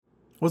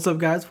What's up,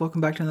 guys?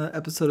 Welcome back to another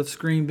episode of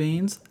Screen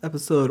Beans,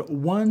 episode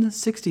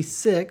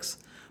 166.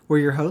 We're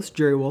your hosts,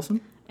 Jerry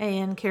Wilson.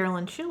 And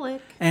Carolyn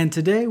Schillick. And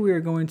today we are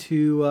going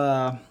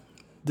to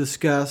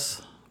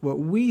discuss what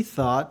we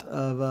thought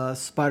of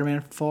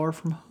Spider-Man Far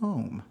From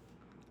Home.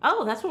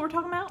 Oh, that's what we're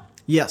talking about?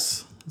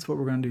 Yes, that's what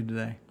we're going to do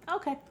today.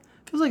 Okay.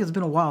 Feels like it's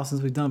been a while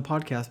since we've done a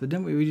podcast, but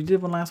didn't we? We did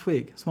one last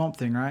week. Swamp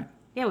Thing, right?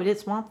 Yeah, we did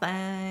Swamp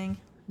Thing.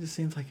 It just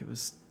seems like it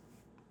was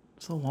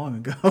so long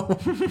ago.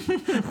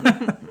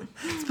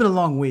 It's been a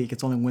long week.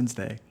 It's only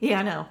Wednesday. Yeah,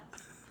 I know.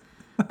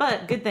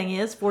 But good thing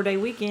is, 4-day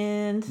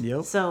weekend.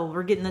 Yep. So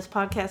we're getting this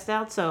podcast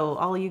out, so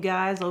all you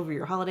guys over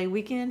your holiday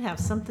weekend have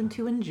something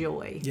to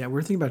enjoy. Yeah,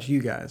 we're thinking about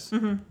you guys.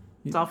 Mm-hmm.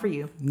 It's all for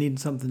you. Need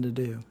something to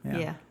do.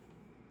 Yeah.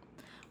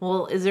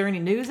 Well, is there any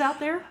news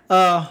out there?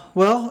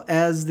 Well,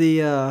 as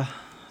the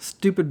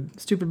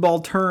stupid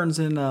ball turns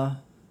in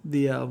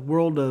the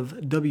world of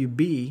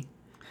WB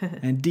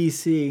and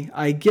DC,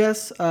 I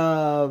guess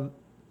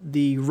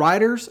the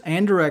writers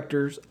and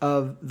directors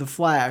of The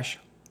Flash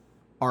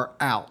are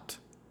out.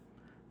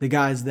 The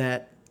guys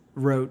that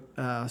wrote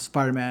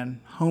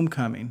Spider-Man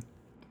Homecoming.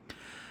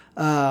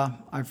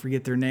 I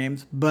forget their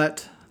names,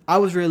 but I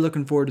was really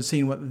looking forward to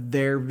seeing what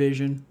their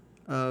vision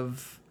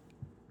of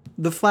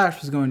The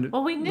Flash was going to be.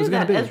 Well, we knew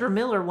that Ezra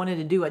Miller wanted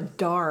to do a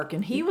dark,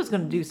 and he was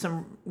going to do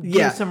some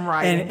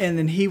writing. And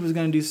then he was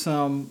going to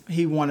do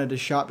he wanted a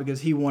shot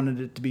because he wanted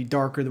it to be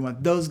darker than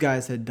what those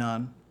guys had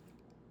done.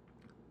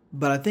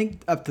 But I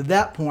think up to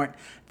that point,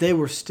 they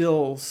were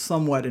still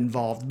somewhat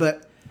involved.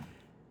 But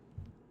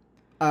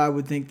I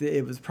would think that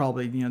it was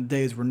probably,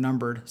 days were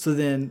numbered. So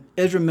then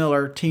Ezra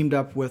Miller teamed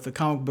up with a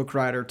comic book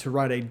writer to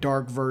write a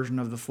dark version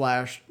of The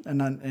Flash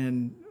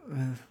and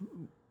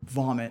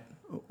vomit,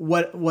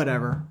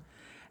 whatever.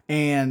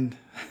 And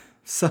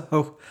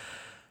so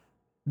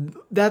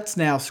that's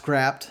now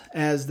scrapped,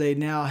 as they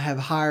now have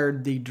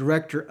hired the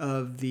director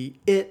of the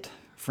It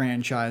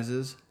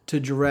franchises to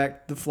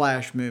direct the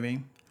Flash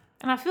movie.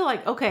 And I feel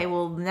like, okay,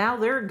 well, now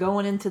they're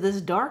going into this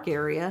dark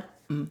area.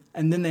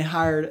 And then they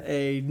hired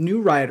a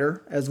new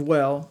writer as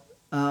well.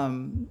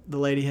 The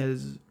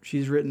lady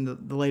she's written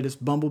the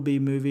latest Bumblebee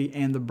movie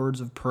and the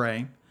Birds of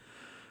Prey.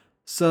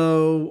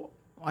 So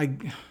I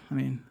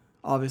mean,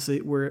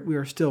 obviously we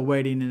are still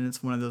waiting, and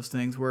it's one of those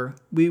things where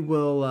we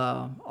will.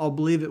 I'll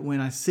believe it when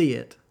I see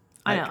it.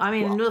 I know. I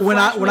mean, when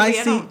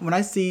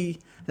I see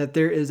that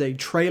there is a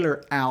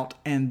trailer out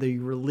and the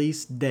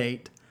release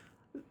date,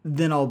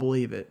 then I'll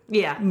believe it.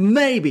 Yeah.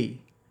 Maybe.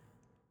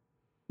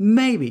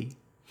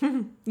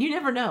 You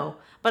never know.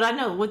 But I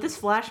know with this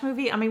Flash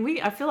movie, I mean,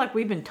 I feel like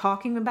we've been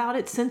talking about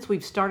it since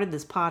we've started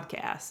this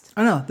podcast.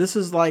 I know. This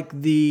is like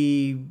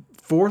the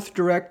fourth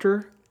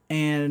director,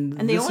 and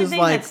the this only is thing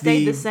like that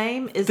stayed the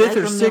same is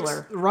Ezra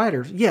Miller.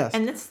 Writers. Yes.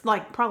 And it's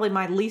like probably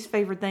my least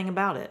favorite thing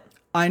about it.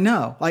 I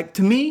know. Like,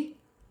 to me,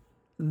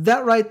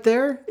 that right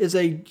there is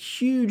a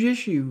huge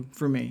issue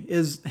for me,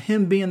 is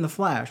him being the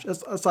Flash.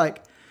 It's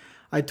like,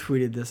 I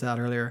tweeted this out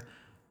earlier.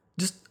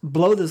 Just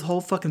blow this whole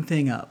fucking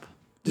thing up.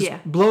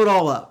 Just blow it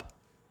all up.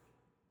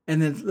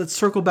 And then let's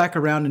circle back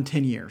around in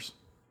 10 years.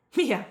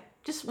 Yeah.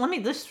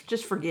 Let's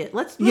just forget.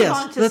 Let's move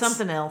on to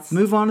something else.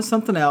 Move on to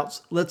something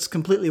else. Let's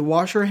completely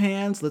wash our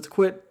hands. Let's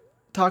quit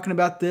talking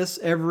about this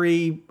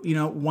every,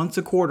 once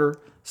a quarter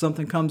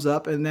something comes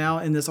up. And now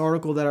in this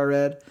article that I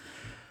read,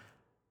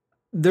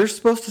 they're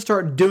supposed to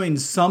start doing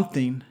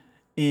something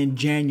in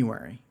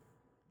January.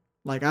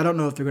 Like, I don't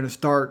know if they're going to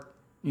start,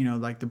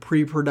 like the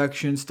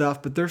pre-production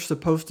stuff, but they're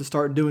supposed to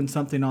start doing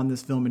something on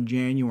this film in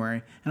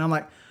January. And I'm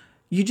like,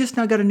 you just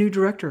now got a new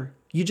director.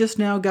 You just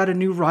now got a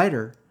new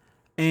writer.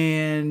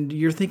 And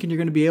you're thinking you're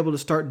going to be able to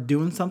start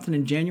doing something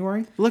in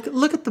January? Look at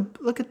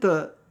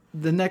the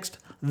next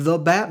The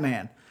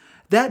Batman.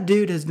 That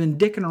dude has been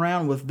dicking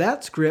around with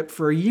that script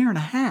for a year and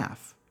a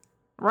half.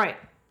 Right.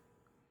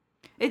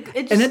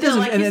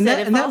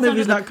 That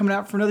movie's not coming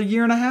out for another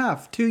year and a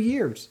half, 2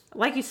 years.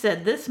 Like you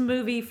said, this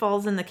movie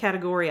falls in the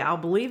category, I'll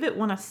believe it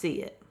when I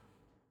see it.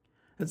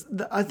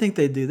 I think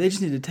they do. They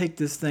just need to take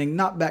this thing,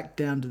 not back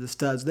down to the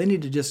studs. They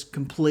need to just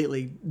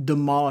completely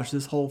demolish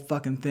this whole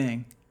fucking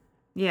thing.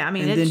 Yeah, I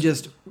mean, and then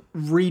just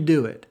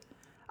redo it.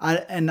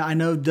 I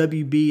know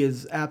WB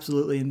is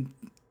absolutely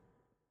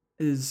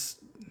is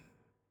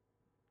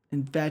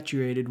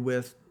infatuated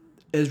with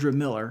Ezra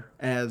Miller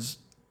as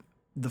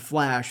the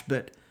Flash,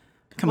 but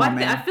come on,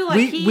 man. I feel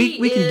like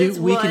we can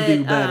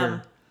do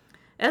better.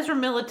 Ezra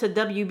Miller to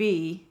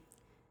WB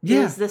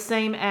is the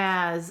same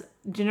as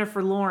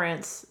Jennifer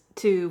Lawrence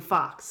to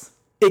Fox.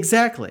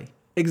 Exactly.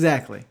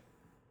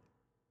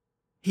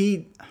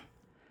 He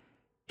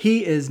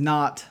is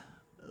not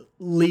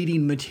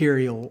leading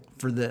material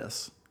for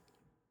this.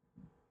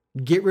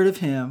 Get rid of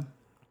him.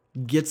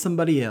 Get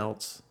somebody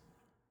else.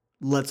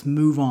 Let's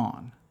move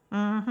on.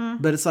 Mm-hmm.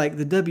 But it's like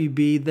the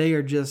WB,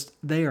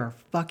 they are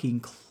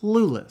fucking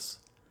clueless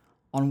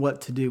on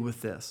what to do with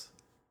this.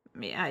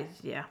 Yeah.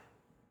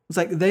 It's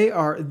like they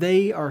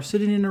are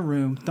sitting in a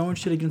room throwing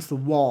shit against the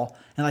wall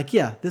and like,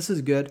 yeah, this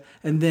is good.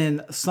 And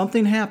then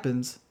something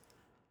happens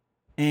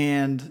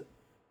and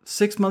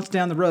 6 months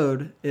down the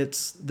road,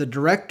 it's the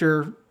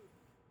director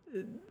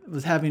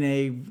was having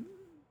a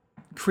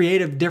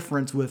creative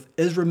difference with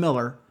Ezra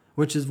Miller,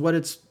 which is what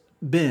it's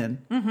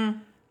been. Mm-hmm.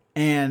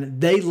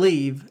 And they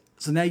leave.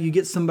 So now you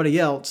get somebody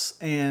else,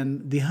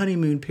 and the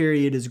honeymoon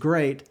period is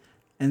great.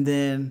 And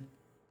then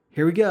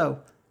here we go.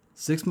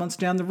 6 months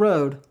down the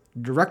road,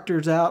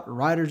 director's out,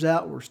 writer's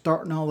out. We're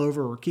starting all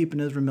over. We're keeping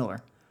Ezra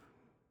Miller.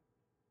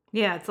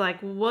 Yeah, it's like,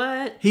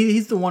 what?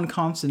 He's the one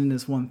constant in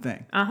this one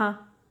thing. Uh-huh.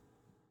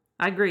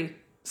 I agree.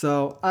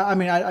 So, I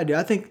mean, I do.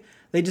 I think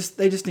they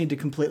just need to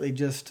completely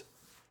just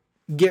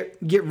get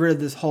rid of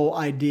this whole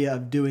idea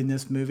of doing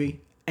this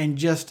movie and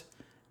just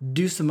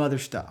do some other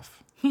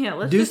stuff. Yeah,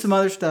 let's do some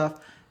other stuff,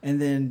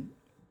 and then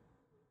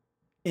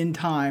in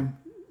time,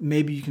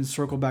 maybe you can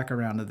circle back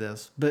around to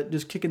this. But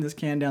just kicking this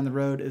can down the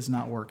road is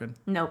not working.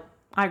 Nope,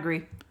 I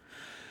agree.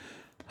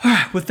 All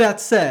right, with that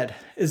said,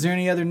 is there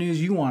any other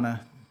news you want to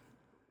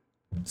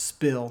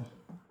spill?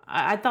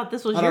 I thought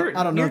this was your time.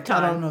 I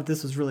don't know if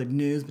this was really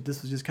news, but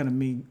this was just kind of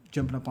me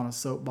jumping up on a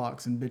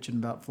soapbox and bitching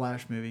about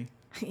Flash movie.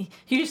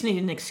 You just need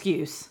an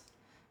excuse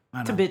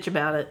to bitch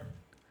about it.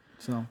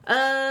 So.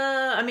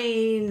 I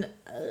mean.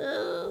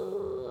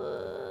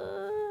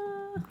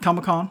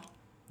 Comic-Con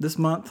this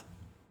month.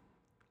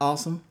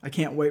 Awesome. I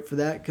can't wait for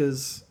that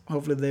because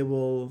hopefully they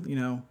will,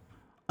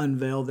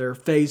 unveil their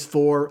Phase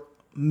 4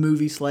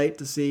 movie slate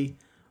to see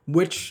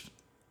which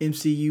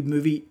MCU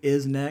movie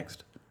is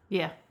next.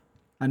 Yeah.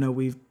 I know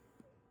we've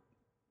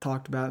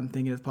talked about and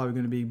thinking it's probably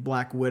going to be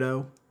Black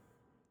Widow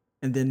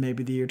and then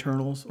maybe the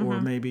Eternals,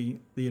 or maybe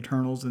the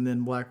Eternals and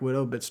then Black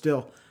Widow, but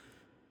still,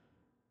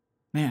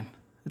 man,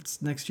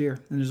 it's next year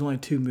and there's only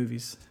 2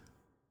 movies.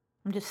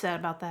 I'm just sad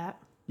about that.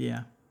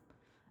 Yeah.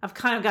 I've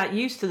kind of got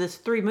used to this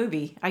 3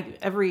 movie.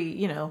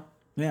 Every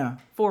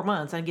 4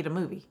 months I get a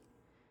movie.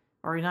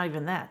 Or not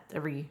even that. I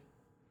mean,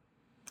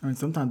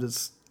 sometimes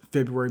it's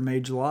February, May,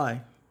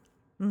 July.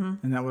 Mm-hmm.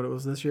 Isn't that what it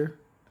was this year?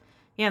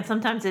 Yeah, and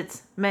sometimes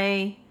it's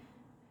May,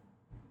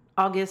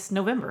 August,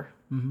 November.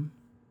 Mm-hmm.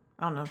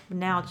 I don't know.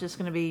 Now it's just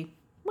going to be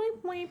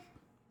weep, weep.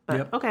 But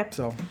yep. Okay.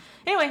 So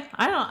anyway,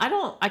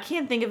 I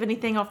can't think of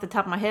anything off the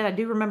top of my head. I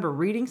do remember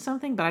reading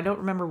something, but I don't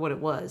remember what it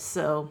was.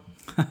 So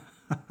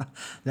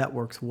that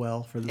works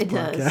well for this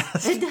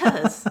podcast. It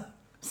does.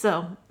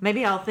 So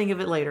maybe I'll think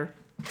of it later.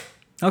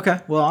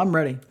 Okay. Well, I'm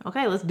ready.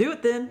 Okay, let's do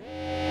it then.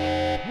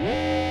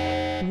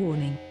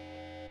 Warning.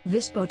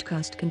 This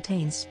podcast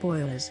contains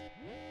spoilers.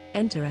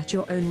 Enter at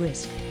your own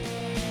risk.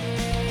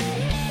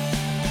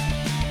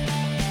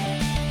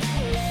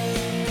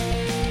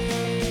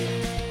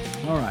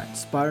 All right,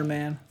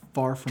 Spider-Man: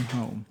 Far From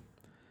Home.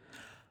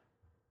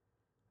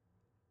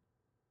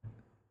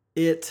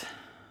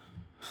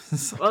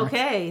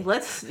 Okay,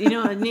 let's.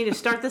 I need to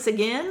start this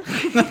again.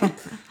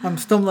 I'm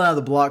stumbling out of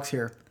the blocks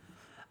here.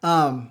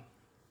 I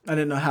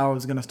didn't know how I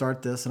was going to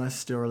start this, and I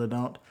still really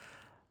don't.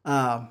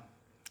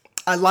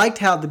 I liked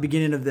how at the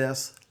beginning of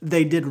this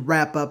they did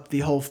wrap up the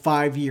whole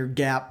 5-year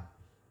gap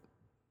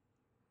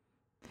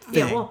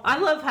thing. Yeah, well, I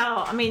love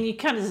how, you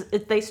kind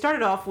of, they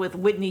started off with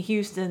Whitney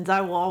Houston's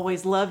I Will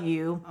Always Love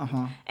You.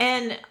 Uh-huh.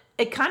 And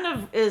it kind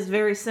of is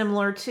very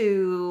similar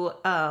to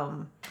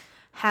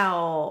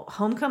how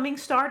Homecoming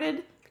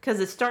started, because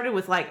it started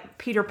with like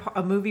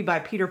a movie by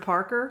Peter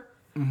Parker,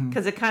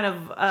 because it kind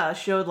of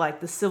showed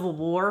like the Civil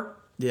War.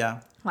 Yeah.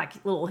 Like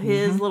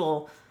his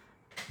little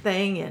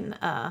thing, and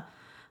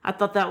I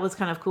thought that was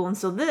kind of cool. And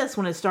so this,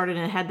 when it started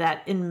and it had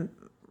that in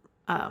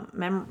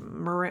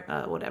memoriam,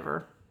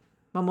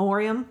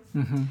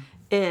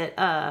 it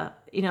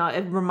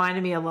it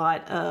reminded me a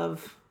lot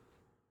of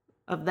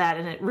that,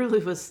 and it really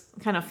was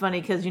kind of funny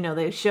because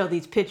they show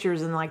these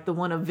pictures, and like the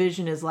one of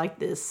Vision is like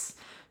this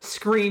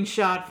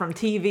screenshot from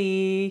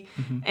TV,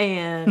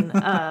 and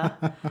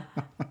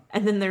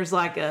and then there's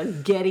like a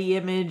Getty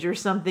image or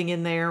something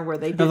in there where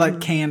they did like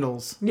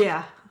candles.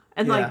 Yeah.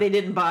 And like they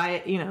didn't buy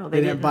it,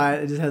 they didn't buy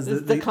it. It just has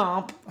the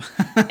comp.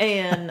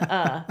 And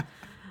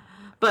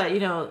but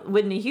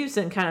Whitney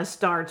Houston kind of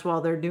starts while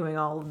they're doing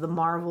all of the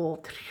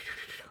Marvel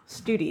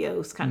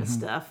Studios kind of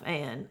stuff,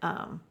 and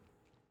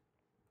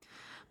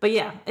but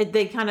yeah,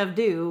 they kind of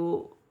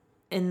do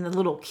in the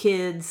little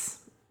kids,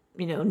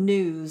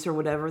 news or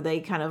whatever. They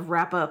kind of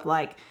wrap up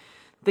like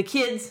the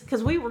kids,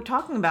 because we were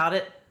talking about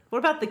it. What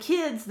about the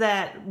kids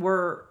that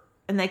were,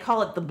 and they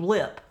call it the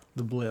blip.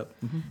 The blip.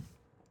 Mm-hmm.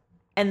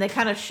 And they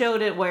kind of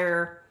showed it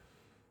where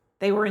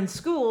they were in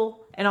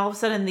school, and all of a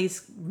sudden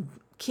these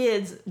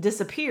kids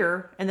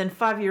disappear, and then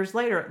 5 years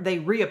later they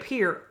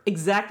reappear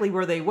exactly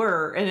where they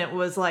were, and it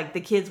was like the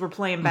kids were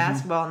playing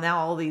basketball, and now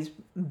all these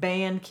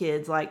band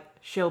kids like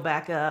show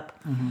back up,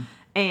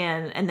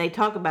 and they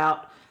talk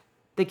about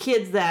the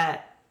kids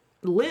that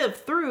lived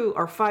through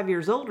are 5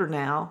 years older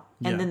now,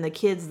 and then the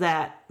kids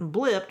that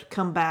blipped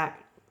come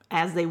back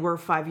as they were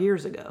 5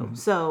 years ago.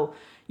 So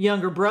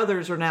younger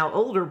brothers are now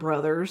older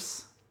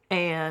brothers.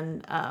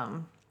 And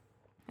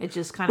it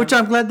just kind of... Which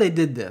I'm glad they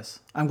did this.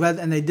 I'm glad,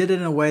 and they did it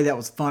in a way that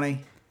was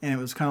funny, and it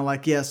was kind of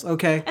like, yes,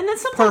 okay, and then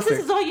sometimes perfect.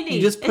 This is all you need.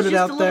 You just put it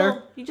out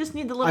there. You just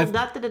need the little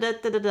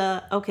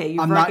da-da-da-da-da-da. Okay,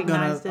 you've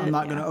recognized it. I'm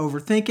not going to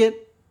overthink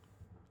it.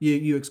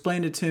 You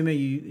explained it to me.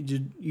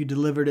 You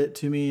delivered it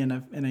to me in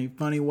a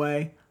funny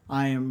way.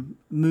 I am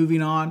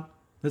moving on.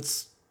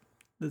 Let's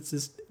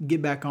just get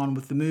back on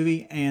with the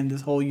movie and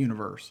this whole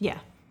universe. Yeah.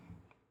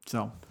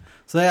 So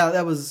yeah,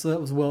 that was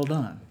well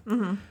done.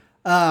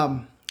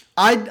 Mm-hmm.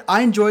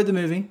 I enjoyed the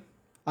movie.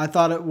 I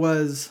thought it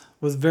was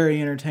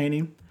very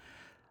entertaining.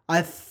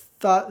 I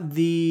thought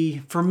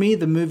for me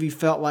the movie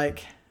felt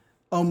like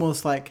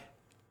almost like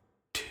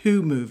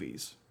two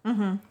movies.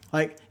 Mm-hmm.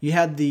 Like you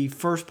had the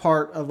first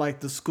part of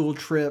like the school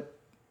trip,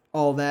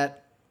 all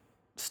that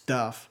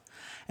stuff,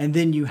 and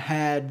then you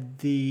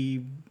had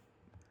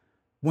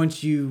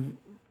once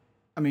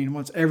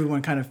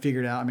everyone kind of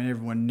figured out. I mean,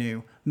 everyone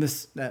knew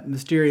that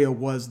Mysterio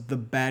was the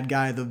bad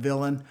guy, the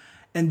villain,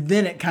 and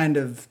then it kind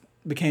of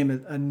became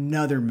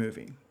another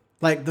movie.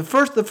 Like the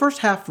first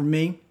half for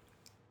me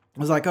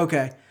was like,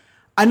 okay,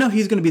 I know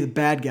he's going to be the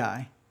bad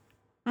guy.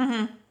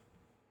 Mm-hmm.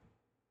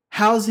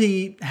 How is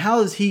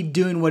he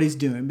doing what he's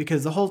doing?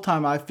 Because the whole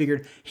time I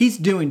figured he's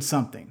doing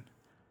something.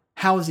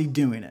 How is he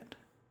doing it?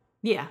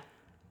 Yeah.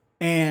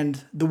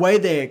 And the way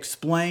they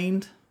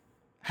explained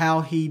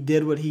how he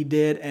did what he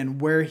did and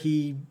where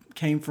he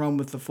came from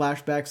with the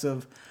flashbacks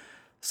of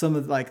some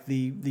of like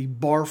the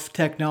barf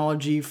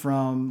technology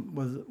from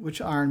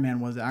which Iron Man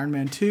was it? Iron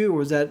Man 2 or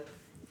was that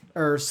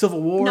or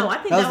Civil War? No, I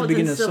think that was the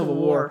beginning of Civil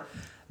War.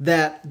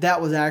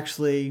 That was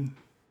actually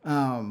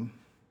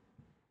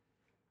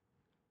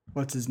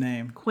what's his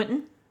name?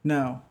 Quentin?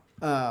 No.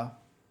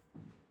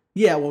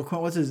 Yeah, well,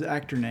 what's his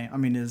actor name? I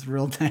mean, his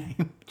real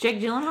name. Jake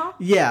Gyllenhaal?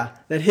 Yeah,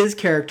 that his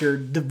character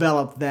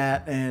developed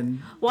that,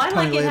 and I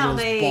like it how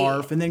they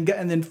barf, and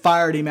then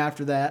fired him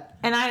after that.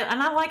 And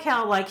I like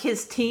how like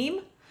his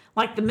team,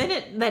 like the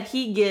minute that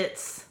he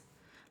gets,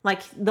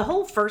 like the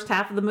whole first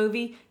half of the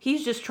movie,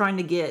 he's just trying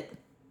to get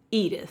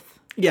Edith.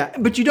 Yeah,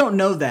 but you don't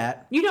know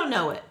that. You don't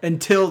know it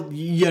until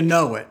you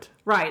know it.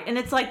 Right, and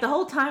it's like the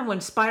whole time when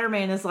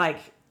Spider-Man is like,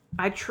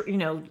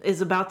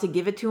 is about to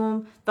give it to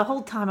him. The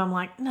whole time I'm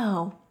like,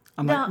 no.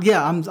 I'm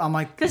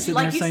like, because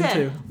like you said,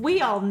 too. We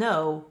all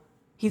know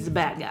he's a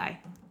bad guy.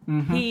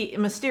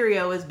 Mm-hmm.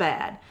 Mysterio is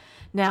bad.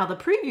 Now the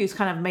previews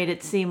kind of made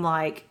it seem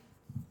like,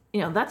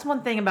 that's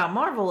one thing about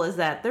Marvel is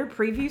that their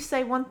previews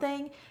say one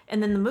thing,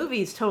 and then the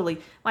movie is totally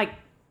like,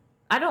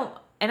 I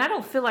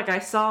don't feel like I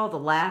saw the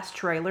last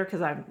trailer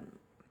because I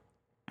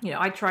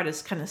try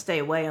to kind of stay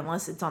away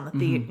unless it's on the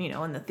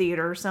theater, in the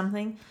theater or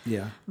something.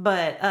 Yeah.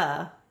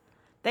 But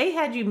they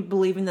had you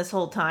believing this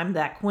whole time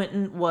that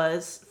Quentin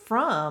was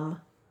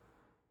from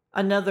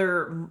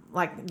another,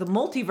 like the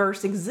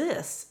multiverse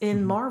exists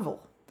in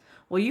Marvel.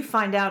 Well, you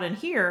find out in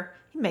here,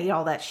 he made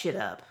all that shit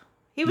up.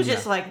 He was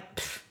just like,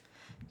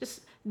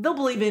 they'll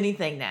believe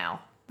anything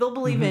now. They'll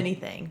believe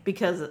anything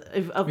because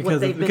of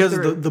what they've been through. Because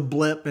of the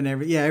blip and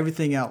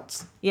everything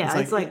else. Yeah,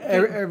 it's like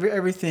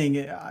everything.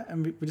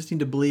 We just need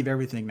to believe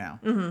everything now.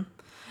 Mm-hmm.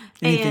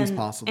 Anything's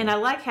possible. And I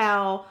like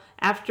how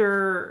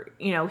after,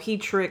 he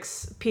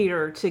tricks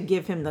Peter to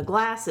give him the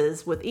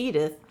glasses with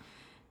Edith,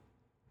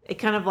 it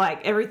kind of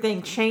like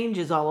everything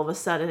changes all of a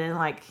sudden. And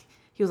like,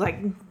 he was like,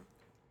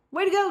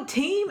 way to go,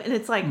 team. And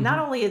it's like, not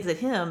only is it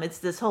him, it's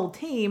this whole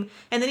team.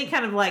 And then he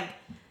kind of like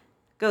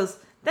goes,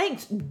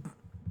 thanks,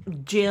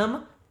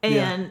 Jim.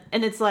 And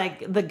it's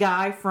like the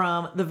guy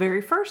from the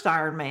very first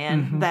Iron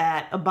Man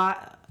that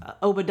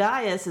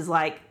Obadiah is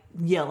like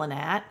yelling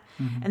at.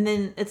 And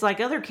then it's like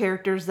other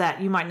characters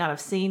that you might not have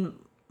seen,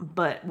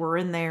 but were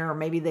in there, or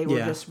maybe they were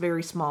just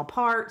very small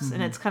parts.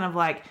 And it's kind of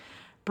like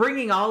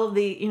bringing all of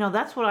the,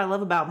 that's what I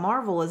love about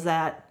Marvel is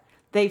that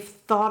they've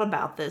thought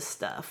about this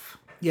stuff.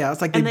 Yeah,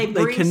 it's like they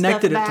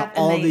connected it to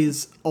all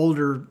these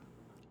older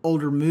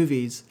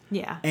movies.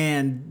 Yeah.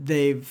 And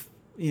they've,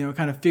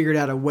 kind of figured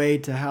out a way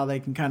to how they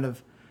can kind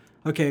of,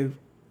 okay,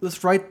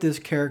 let's write this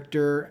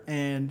character,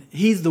 and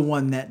he's the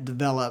one that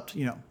developed,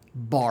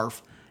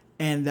 Barf,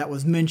 and that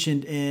was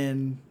mentioned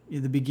in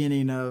the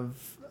beginning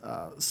of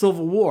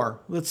Civil War.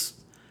 Let's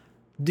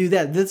do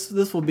that. This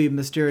will be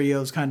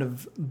Mysterio's kind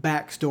of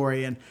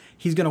backstory, and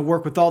he's going to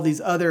work with all these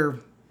other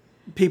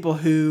people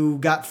who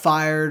got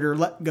fired or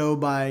let go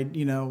by,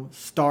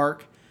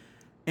 Stark,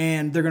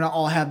 and they're going to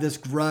all have this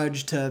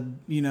grudge to,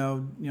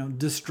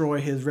 destroy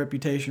his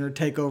reputation or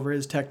take over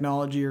his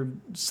technology or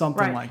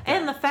something like that.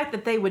 And the fact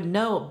that they would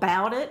know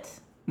about it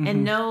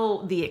and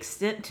know the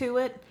extent to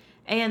it,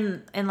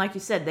 and like you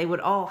said, they would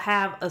all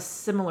have a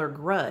similar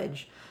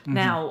grudge.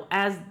 Now,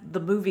 as the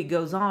movie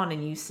goes on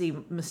and you see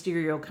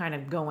Mysterio kind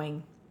of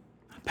going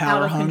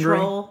out of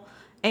control,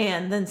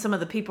 and then some of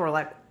the people are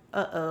like,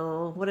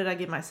 uh-oh, what did I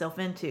get myself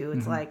into?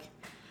 It's like...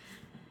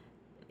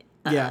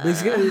 Yeah,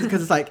 because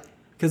it's like...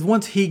 Because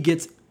once he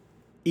gets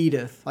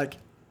Edith, like,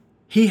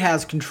 he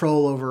has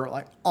control over,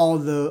 like, all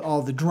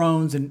the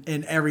drones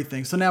and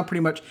everything. So now pretty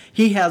much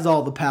he has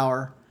all the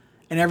power,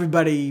 and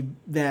everybody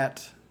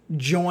that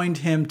joined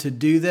him to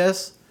do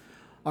this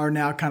are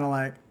now kind of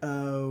like,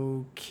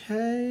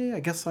 okay,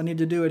 I guess I need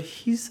to do what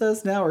he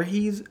says now, or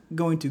he's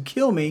going to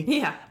kill me.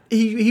 Yeah.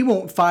 He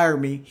won't fire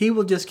me. He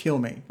will just kill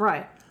me.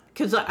 Right.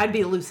 Because I'd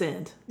be a loose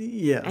end.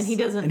 Yes. And he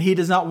doesn't. And he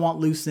does not want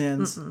loose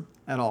ends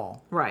at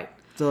all. Right.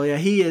 So yeah,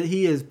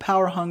 he is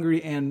power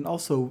hungry and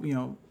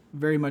also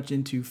very much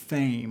into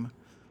fame.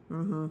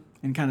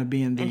 And kind of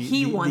being the And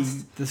he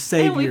wants the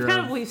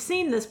savior. We've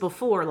seen this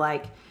before,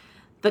 like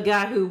the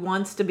guy who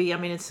wants to be. I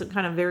mean, it's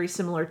kind of very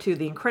similar to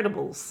The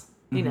Incredibles,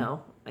 and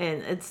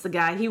it's the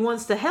guy he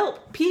wants to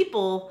help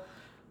people.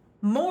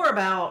 More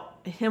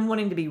about him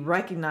wanting to be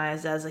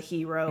recognized as a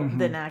hero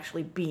than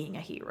actually being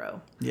a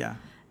hero. Yeah.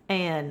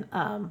 And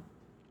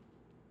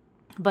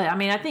but I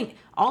mean, I think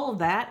all of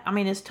that, I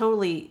mean, is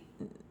totally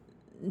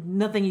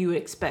nothing you would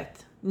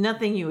expect.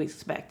 Nothing you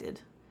expected.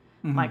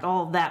 Like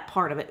all that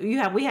part of it.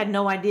 We had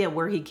no idea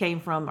where he came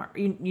from.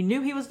 You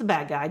knew he was the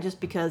bad guy just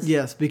because.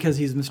 Yes, because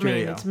he's Mysterio. I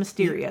mean, it's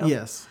Mysterio.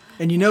 Yes.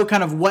 And you know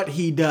kind of what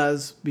he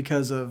does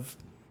because of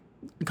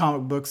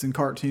comic books and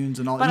cartoons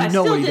and all. But you I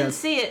know still what he didn't does.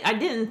 see it. I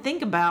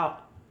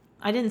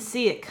didn't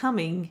see it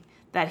coming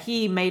that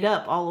he made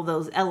up all of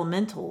those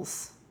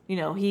elementals.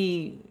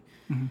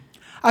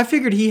 I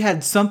figured he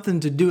had something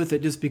to do with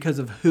it just because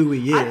of who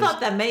he is. I thought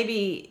that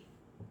maybe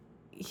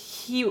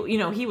he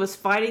was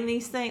fighting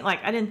these things.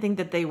 Like, I didn't think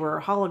that they were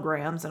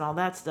holograms and all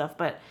that stuff,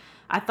 but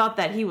I thought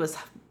that he was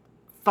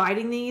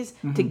fighting these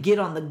to get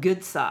on the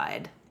good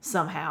side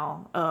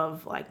somehow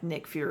of, like,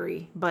 Nick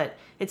Fury. But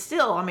it's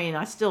still, I mean,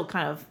 I still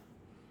kind of,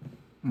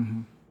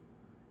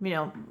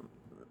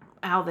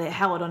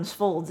 how it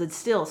unfolds, it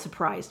still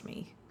surprised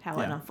me how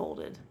it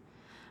unfolded.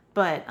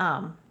 But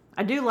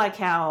I do like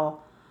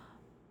how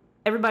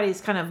everybody's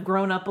kind of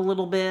grown up a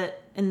little bit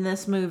in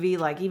this movie,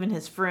 like even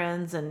his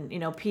friends and,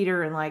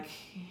 Peter, and like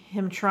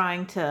him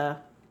trying to,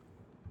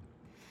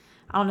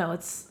 I don't know,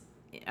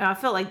 I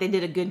felt like they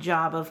did a good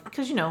job of,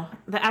 because,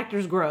 the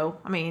actors grow.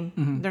 I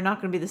mean, they're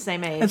not going to be the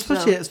same age.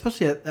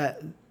 Especially at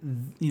that,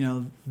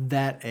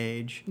 that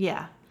age.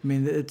 Yeah. I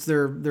mean,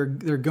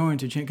 they're going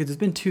to change because it's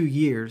been 2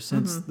 years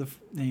since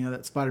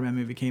that Spider-Man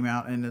movie came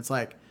out, and it's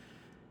like,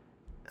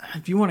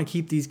 if you want to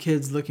keep these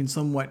kids looking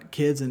somewhat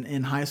kids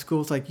in high school,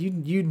 it's like you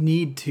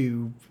need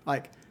to,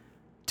 like,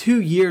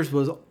 2 years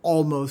was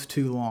almost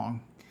too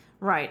long.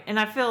 Right. And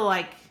I feel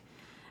like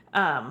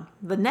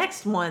the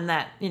next one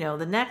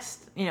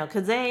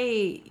because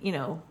they,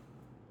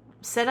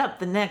 set up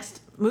the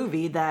next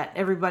movie that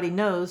everybody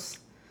knows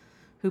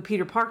who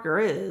Peter Parker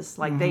is.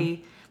 Like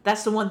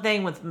that's the one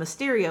thing with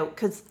Mysterio,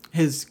 because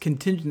his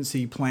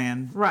contingency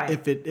plan,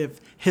 right?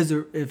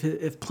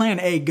 If plan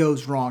A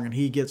goes wrong and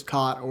he gets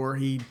caught or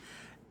he,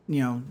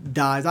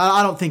 dies,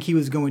 I don't think he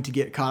was going to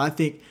get caught. I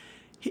think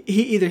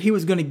he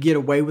was going to get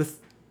away with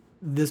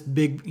this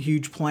big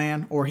huge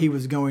plan, or he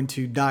was going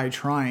to die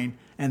trying.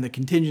 And the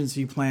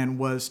contingency plan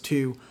was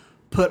to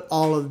put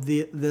all of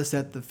this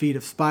at the feet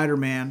of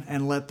Spider-Man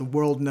and let the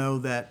world know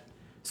that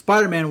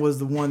Spider-Man was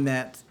the one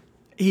that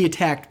he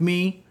attacked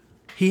me.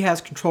 He has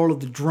control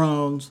of the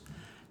drones.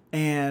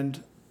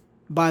 And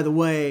by the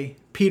way,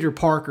 Peter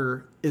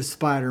Parker is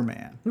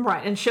Spider-Man.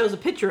 Right, and shows a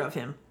picture of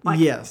him.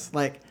 Yeah.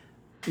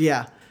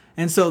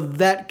 And so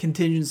that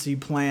contingency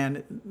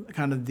plan,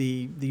 kind of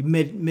the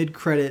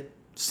mid-credit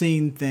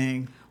scene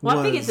thing. Well,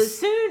 I think it's as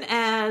soon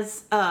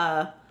as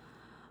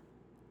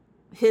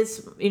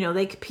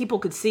people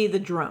could see the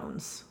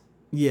drones.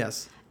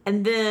 Yes.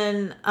 And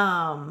then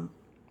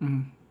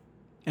and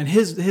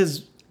his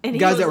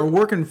guys that were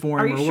working for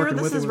him are you were sure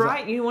working with this him. is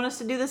right? You want us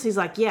to do this? He's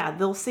like, yeah,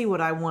 they'll see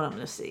what I want them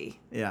to see.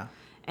 Yeah.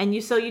 And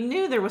you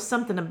knew there was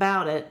something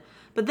about it,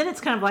 but then it's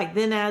kind of like,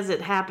 then as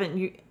it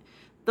happened,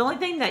 the only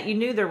thing that you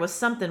knew there was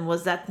something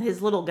was that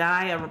his little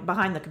guy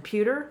behind the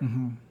computer,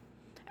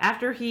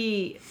 after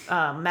he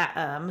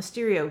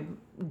Mysterio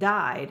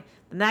died,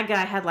 and that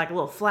guy had like a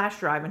little flash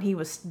drive, and he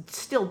was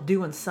still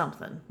doing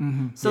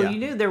something. So you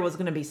knew there was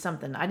going to be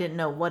something. I didn't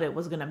know what it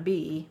was going to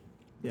be.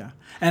 Yeah,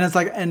 and it's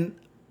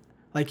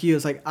like you,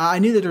 it's like I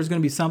knew that there was going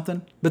to be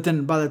something, but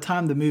then by the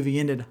time the movie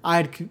ended, I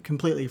had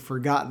completely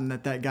forgotten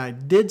that guy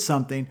did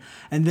something,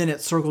 and then it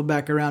circled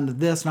back around to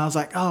this, and I was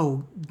like,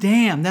 oh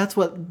damn, that's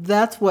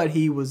what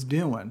he was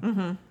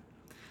doing.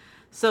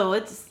 So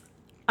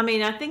I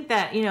mean, I think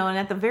that and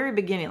at the very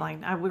beginning, like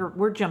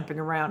we're jumping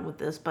around with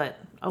this, but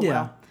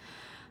well.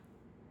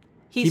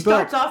 He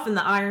starts off in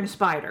the Iron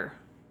Spider,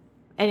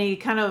 and he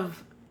kind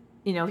of,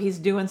 he's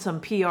doing some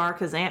PR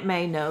because Aunt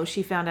May knows.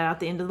 She found out at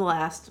the end of the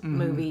last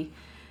movie.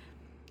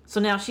 So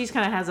now she's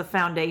kind of has a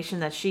foundation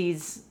that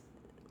she's,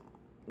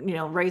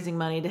 raising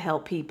money to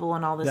help people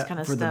and all this kind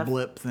of stuff. For the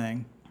blip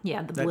thing.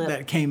 Yeah, the blip.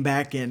 That came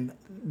back, and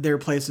their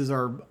places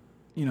are,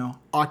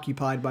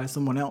 occupied by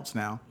someone else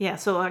now. Yeah,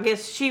 so I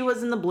guess she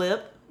was in the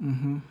blip.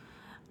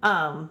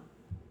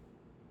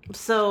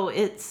 So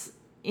it's,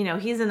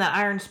 he's in the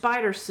Iron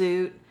Spider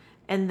suit,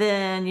 and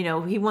then,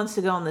 he wants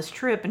to go on this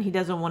trip, and he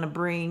doesn't want to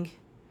bring,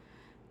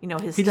 his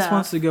stuff. He just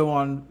wants to go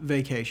on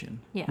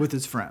vacation with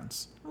his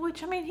friends.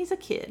 Which, I mean, he's a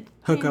kid.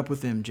 Hook up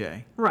with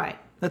MJ. Right.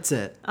 That's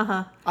it.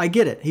 I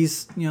get it.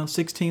 He's,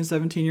 16,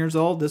 17 years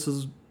old. This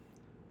is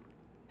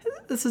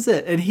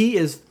it. And he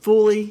is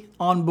fully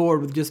on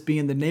board with just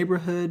being the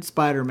neighborhood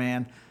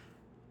Spider-Man.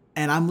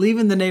 And I'm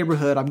leaving the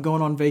neighborhood. I'm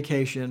going on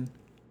vacation,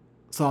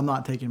 so I'm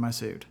not taking my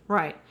suit.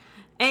 Right.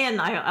 And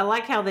I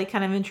like how they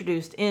kind of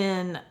introduced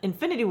in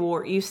Infinity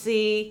War, you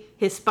see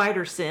his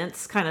spider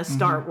sense kind of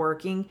start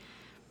working.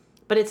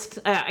 But it's,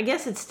 I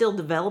guess it's still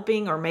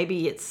developing, or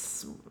maybe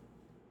it's,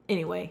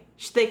 anyway,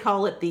 they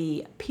call it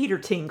the Peter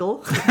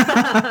Tingle.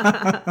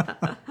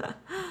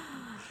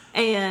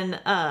 And,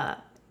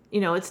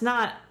 it's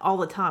not all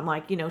the time.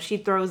 Like, she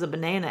throws a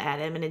banana at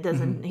him and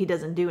he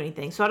doesn't do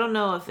anything. So I don't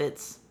know if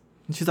it's.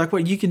 And she's like,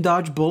 "What? You can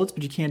dodge bullets,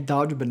 but you can't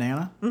dodge a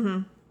banana?"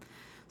 Mm-hmm.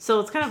 So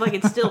it's kind of like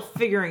it's still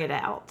figuring it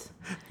out.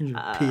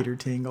 Peter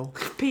Tingle.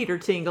 Peter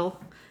Tingle.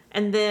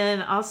 And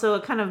then also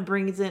it kind of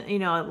brings in,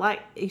 like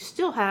you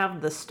still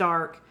have the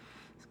Stark,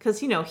 because,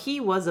 he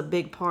was a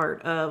big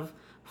part of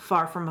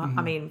from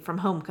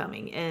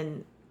Homecoming,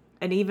 and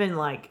even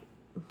like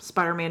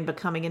Spider-Man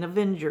becoming an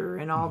Avenger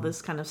and all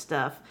this kind of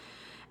stuff.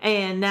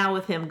 And now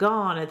with him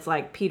gone, it's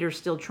like Peter's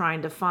still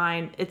trying to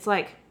find, it's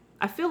like,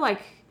 I feel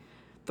like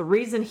the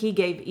reason he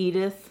gave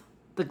Edith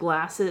the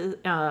glasses,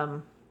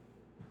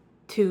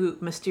 to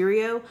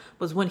Mysterio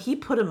was when he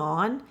put him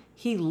on,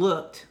 he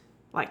looked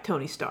like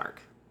Tony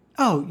Stark.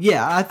 Oh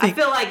yeah, I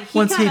feel like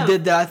once he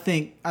did that, I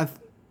think, and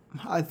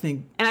I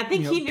think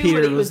he knew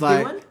Peter what he was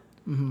doing.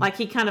 Mm-hmm. Like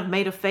he kind of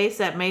made a face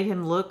that made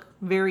him look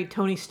very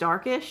Tony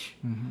Starkish.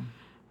 Mm-hmm.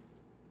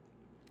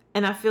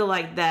 And I feel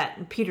like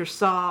that Peter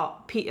saw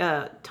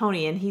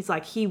Tony, and he's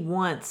like, he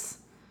wants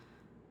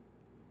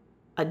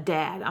a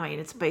dad. I mean,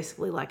 it's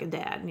basically like a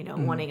dad,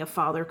 wanting a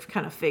father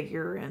kind of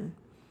figure and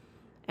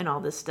all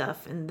this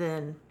stuff. And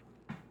then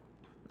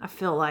I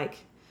feel like,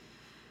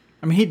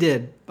 he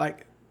did,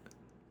 like,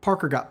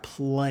 Parker got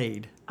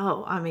played.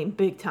 Oh,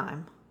 big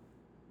time.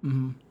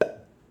 Mm-hmm.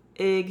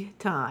 Big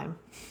time.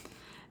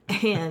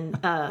 And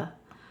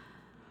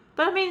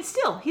but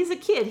still, he's a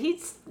kid.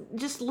 He's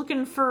just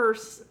looking for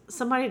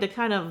somebody to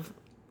kind of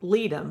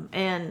lead him.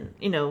 And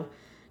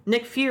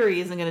Nick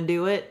Fury isn't going to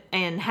do it,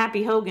 and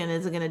Happy Hogan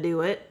isn't going to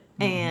do it.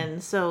 Mm-hmm.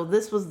 And so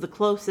this was the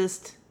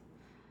closest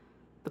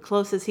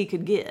he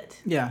could get.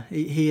 Yeah,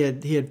 he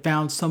had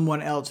found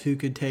someone else who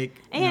could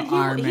take Iron Man's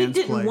place. And he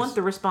didn't want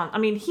the response.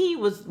 He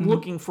was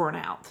looking for an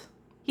out.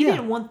 He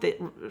didn't want the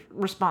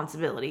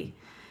responsibility.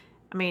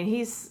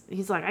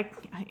 He's like,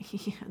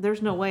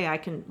 there's no way I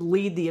can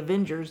lead the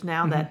Avengers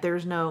now that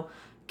there's no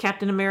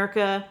Captain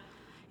America.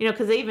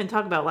 Because they even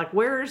talk about, like,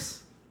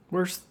 where's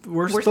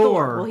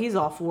Thor? Well, he's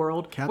off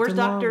world. Where's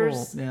Doctor?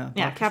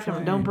 Yeah,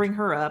 Captain. Don't bring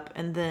her up.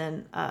 And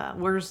then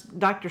where's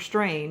Doctor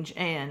Strange?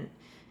 And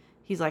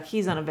he's like,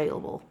 he's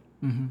unavailable.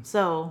 Mm-hmm.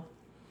 So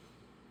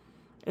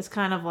it's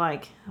kind of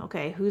like,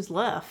 okay, who's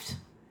left?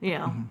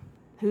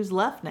 Who's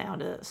left now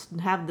to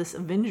have this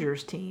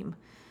Avengers team?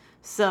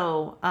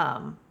 So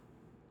I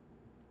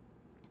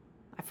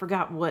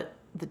forgot what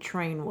the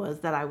train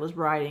was that I was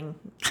riding.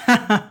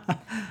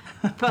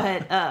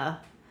 But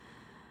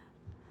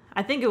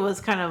I think it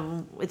was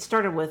it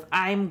started with,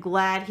 I'm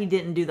glad he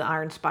didn't do the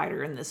Iron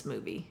Spider in this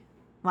movie.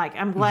 Like,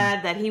 I'm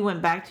glad that he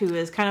went back to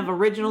his kind of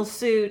original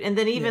suit. And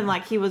then even,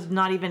 like, he was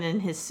not even in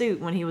his suit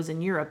when he was in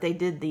Europe. They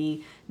did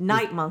the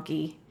Night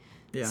Monkey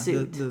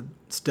suit. The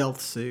stealth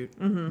suit.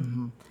 Mm-hmm.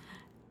 Mm-hmm.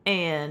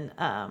 And,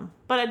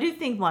 but I do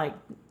think, like,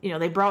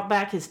 they brought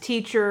back his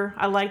teacher.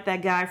 I like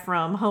that guy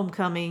from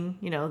Homecoming,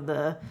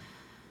 the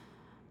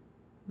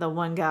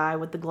one guy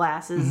with the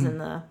glasses and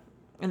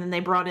then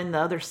they brought in the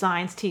other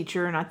science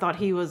teacher, and I thought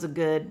he was a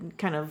good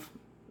kind of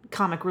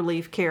comic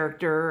relief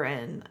character.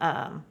 And,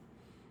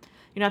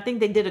 I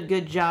think they did a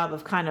good job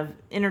of kind of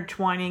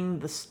intertwining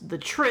the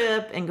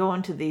trip and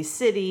going to these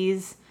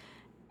cities,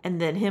 and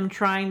then him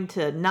trying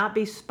to not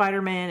be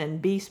Spider-Man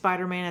and be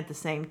Spider-Man at the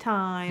same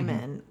time.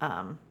 Mm-hmm.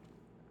 And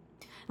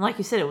like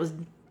you said, it was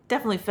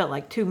definitely felt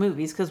like two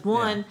movies, because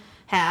one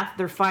half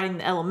they're fighting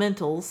the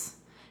elementals,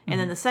 and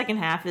then the second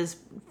half is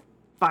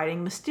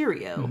fighting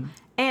Mysterio. Mm-hmm.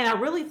 And I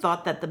really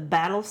thought that the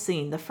battle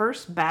scene, the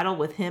first battle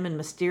with him and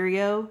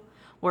Mysterio,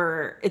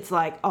 where it's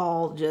like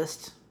all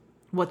just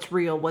what's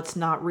real, what's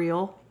not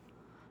real.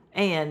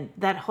 And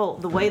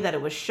the way that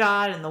it was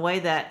shot, and the way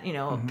that,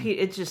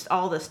 it's just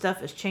all this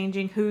stuff is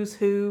changing. Who's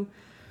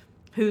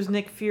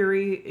Nick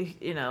Fury,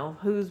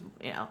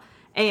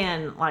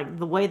 and like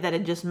the way that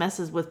it just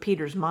messes with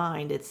Peter's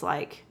mind. It's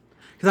like,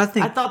 because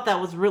I thought that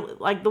was really,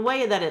 like, the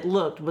way that it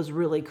looked was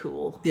really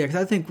cool. Yeah,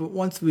 because I think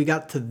once we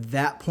got to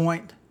that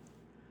point,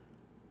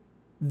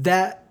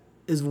 that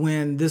is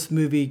when this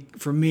movie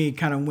for me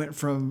kind of went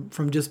from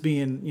just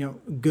being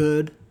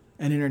good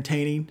and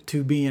entertaining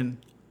to being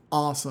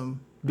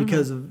awesome,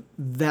 because of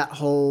that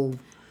whole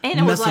and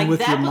it was like with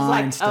that your was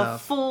mind like stuff.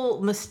 A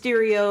full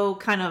Mysterio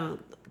kind of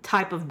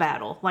type of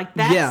battle. Like,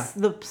 that's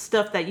the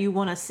stuff that you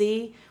want to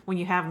see when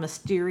you have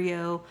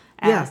Mysterio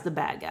as the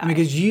bad guy.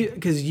 Because you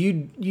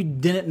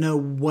didn't know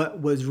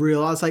what was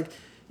real. I was like,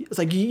 it's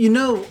like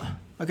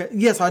okay,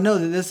 yes, I know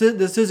that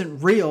this isn't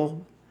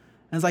real.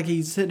 And it's like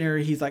he's sitting there,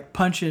 he's like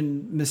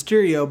punching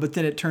Mysterio, but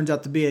then it turns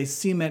out to be a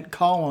cement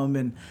column,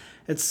 and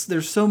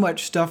there's so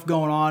much stuff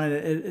going on,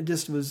 and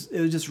it was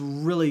just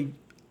really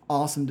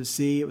awesome to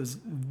see. It was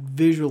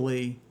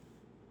visually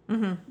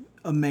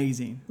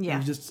amazing.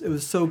 Yeah. It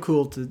was so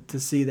cool to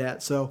see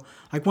that. So,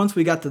 like, once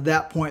we got to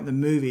that point in the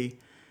movie,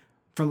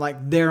 from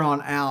like there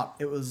on out,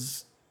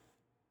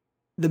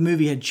 the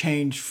movie had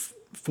changed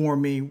for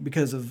me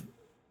because of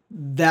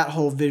that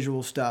whole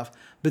visual stuff.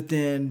 But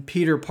then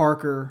Peter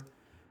Parker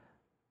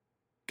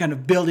kind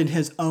of building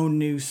his own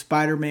new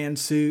Spider-Man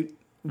suit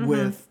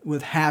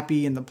with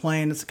Happy in the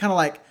plane. It's kind of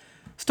like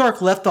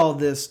Stark left all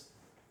this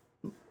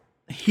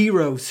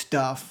hero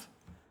stuff,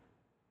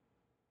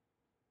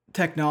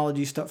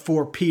 technology stuff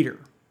for Peter.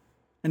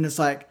 And it's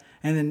like,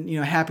 and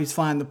then, Happy's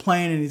flying the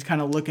plane and he's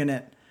kind of looking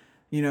at,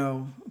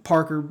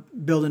 Parker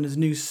building his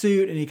new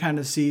suit, and he kind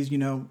of sees,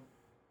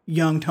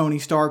 young Tony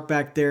Stark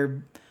back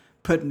there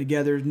putting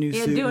together his new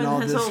suit doing and all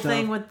his this whole stuff.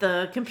 thing with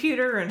the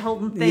computer and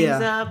holding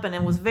things up, and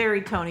it was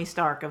very Tony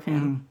Stark of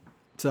him.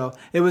 So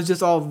it was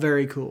just all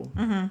very cool.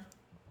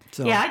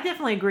 So, Yeah, I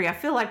definitely agree. I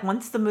feel like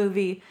once the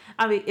movie,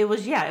 it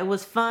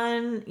was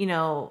fun.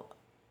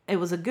 It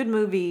was a good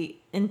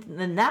movie,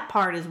 and that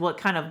part is what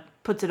kind of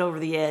puts it over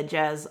the edge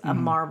as a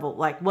Marvel.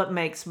 Like what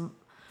makes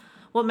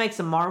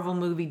a Marvel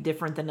movie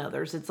different than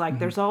others. It's like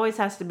there's always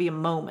has to be a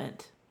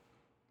moment,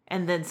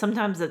 and then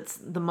sometimes it's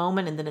the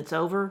moment and then it's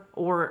over,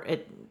 or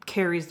it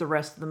carries the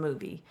rest of the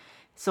movie.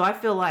 So I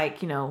feel like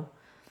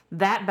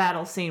that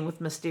battle scene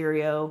with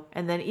Mysterio,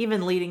 and then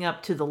even leading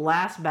up to the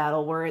last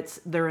battle where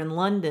they're in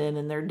London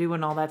and they're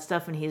doing all that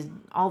stuff, and he's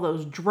all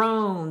those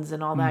drones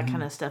and all that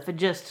kind of stuff.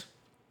 It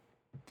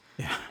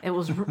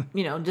was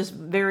just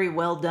very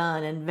well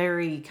done and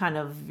very kind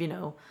of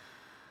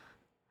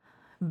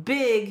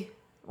big.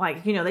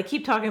 Like, they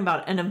keep talking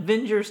about an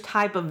Avengers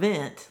type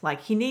event.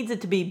 Like, he needs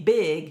it to be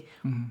big,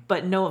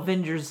 but no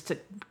Avengers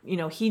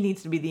he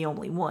needs to be the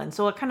only one.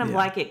 So I kind of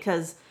like it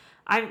because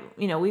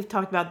we've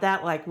talked about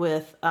that, like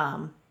with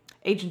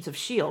Agents of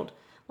S.H.I.E.L.D.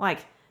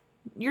 Like,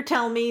 you're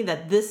telling me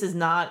that this is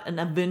not an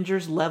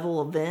Avengers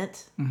level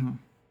event?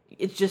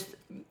 It's just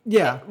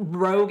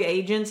rogue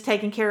agents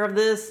taking care of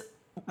this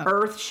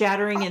Earth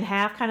shattering in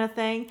half kind of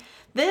thing.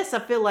 This, I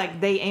feel like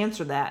they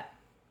answer that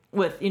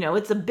with,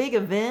 it's a big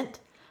event,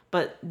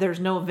 but there's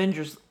no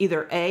Avengers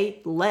either A,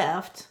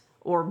 left,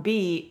 or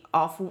B,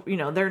 off,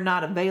 they're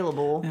not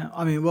available. Yeah,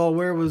 I mean, well,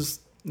 where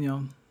was,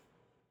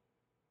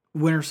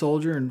 Winter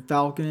Soldier and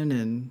Falcon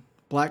and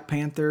Black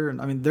Panther?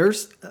 And I mean,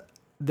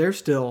 they're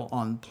still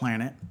on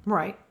planet.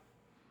 Right.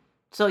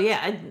 So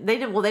yeah, they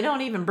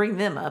don't even bring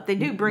them up. They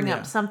do bring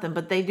up something,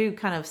 but they do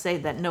kind of say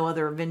that no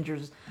other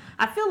Avengers.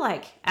 I feel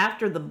like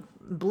after the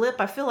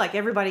blip, I feel like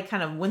everybody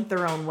kind of went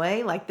their own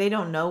way. Like they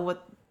don't know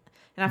what.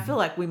 And I feel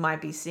like we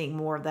might be seeing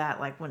more of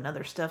that, like when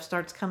other stuff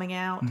starts coming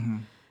out.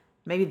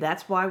 Maybe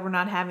that's why we're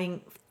not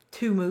having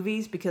 2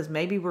 movies, because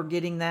maybe we're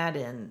getting that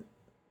in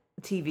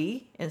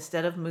TV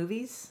instead of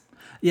movies.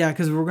 Yeah,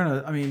 because we're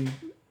going to,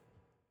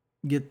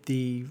 get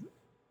the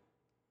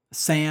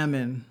Sam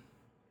and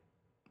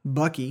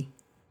Bucky.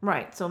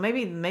 Right. So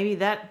maybe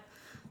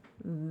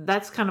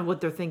that's kind of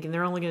what they're thinking.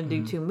 They're only going to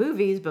do 2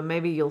 movies, but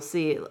maybe you'll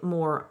see it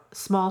more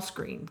small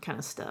screen kind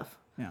of stuff.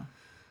 Yeah.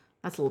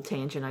 That's a little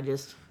tangent. I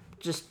just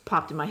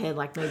popped in my head,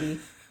 like maybe.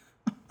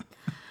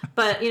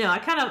 But, I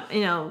kind of,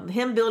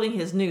 him building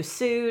his new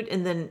suit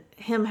and then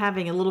him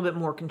having a little bit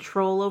more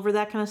control over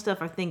that kind of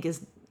stuff, I think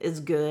is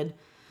good,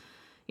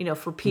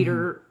 for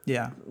Peter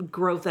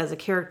growth as a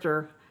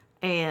character.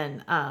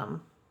 And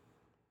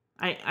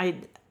I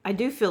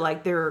do feel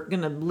like they're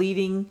going to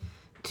leading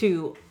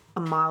to a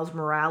Miles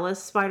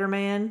Morales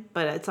Spider-Man,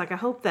 but it's like, I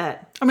hope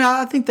that.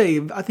 I think they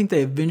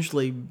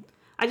eventually.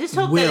 I just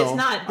hope that it's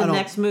not the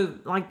next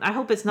move. Like, I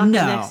hope it's not the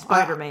next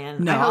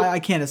Spider-Man. I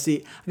can't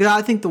see.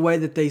 I think the way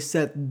that they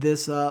set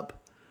this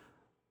up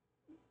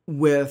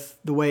with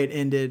the way it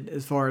ended,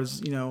 as far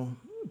as,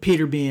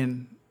 Peter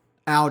being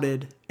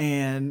outed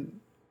and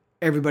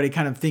everybody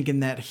kind of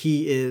thinking that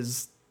he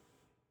is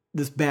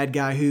this bad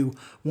guy who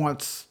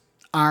wants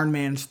Iron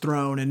Man's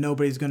throne and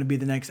nobody's going to be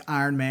the next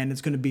Iron Man.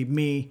 It's going to be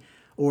me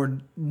or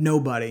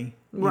nobody.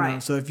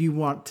 Right. So if you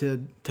want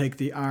to take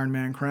the Iron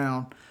Man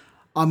crown,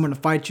 I'm going to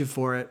fight you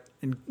for it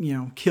and,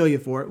 kill you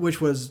for it, which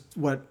was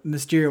what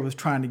Mysterio was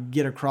trying to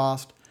get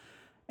across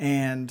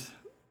and,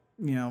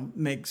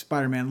 make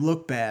Spider-Man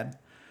look bad.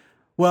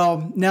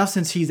 Well, now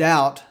since he's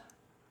out,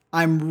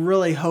 I'm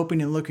really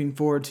hoping and looking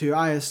forward to,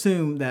 I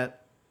assume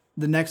that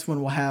the next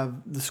one will have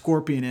the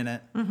Scorpion in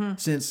it,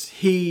 since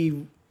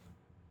he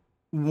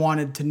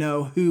wanted to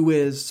know who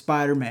is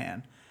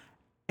Spider-Man.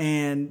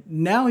 And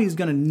now he's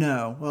going to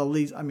know, well, at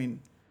least,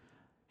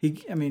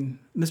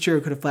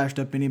 Mysterio could have flashed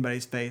up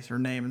anybody's face or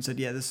name and said,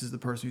 yeah, this is the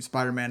person who's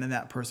Spider-Man, and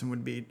that person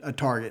would be a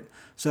target.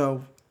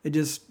 So it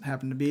just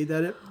happened to be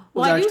that it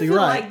was actually right.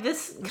 I do feel like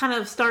this kind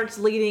of starts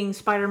leading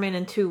Spider-Man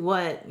into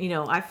what,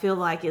 I feel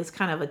like is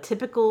kind of a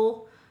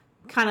typical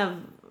kind of,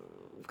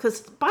 because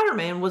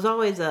Spider-Man was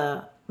always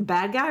a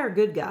bad guy or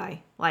good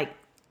guy. Like,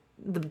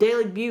 the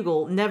Daily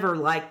Bugle never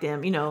liked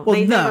him,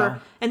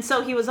 never. And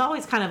so he was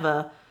always kind of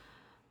a,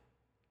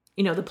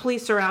 the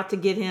police are out to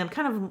get him,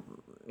 kind of,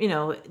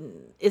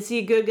 is he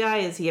a good guy?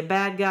 Is he a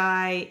bad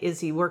guy? Is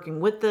he working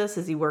with us?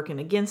 Is he working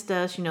against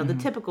us? The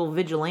typical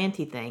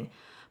vigilante thing.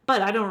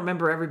 But I don't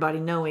remember everybody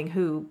knowing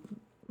who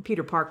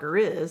Peter Parker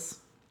is.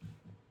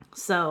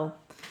 So,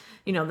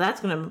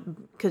 that's gonna,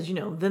 because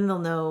then they'll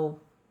know,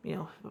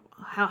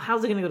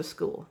 how's he gonna go to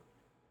school?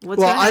 What's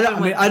Well, gonna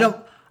happen with him?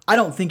 I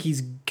don't think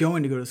he's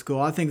going to go to school.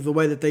 I think the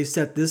way that they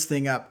set this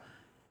thing up,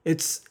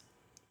 it's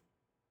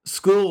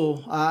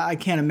school. I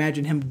can't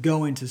imagine him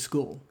going to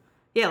school.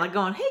 Yeah, like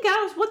going, hey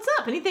guys, what's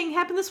up? Anything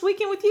happened this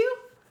weekend with you?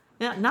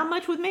 Yeah, not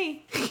much with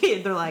me.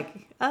 They're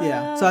like,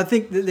 Yeah. So I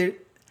think that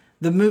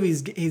the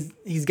movie's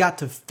he's got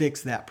to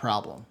fix that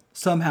problem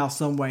somehow,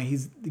 some way.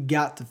 He's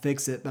got to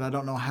fix it, but I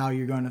don't know how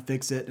you're going to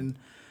fix it. And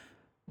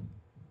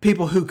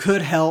people who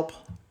could help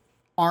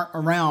aren't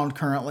around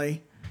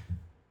currently,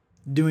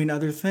 doing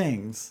other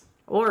things.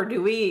 Or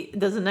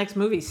does the next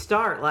movie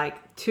start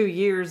like 2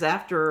 years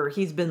after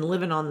he's been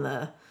living on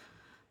the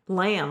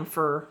lam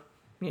for,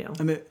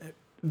 I mean,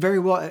 very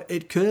well,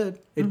 it could.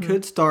 It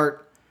could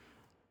start,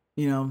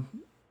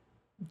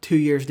 2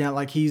 years down.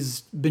 Like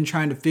he's been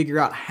trying to figure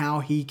out how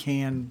he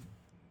can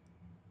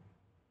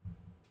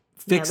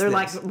fix they're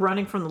this. like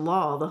running from the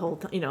law the whole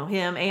time.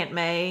 Him, Aunt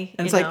May.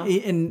 And it's like,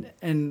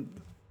 and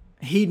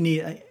he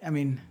need. I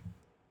mean,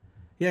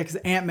 yeah, because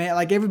Aunt May,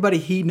 like everybody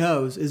he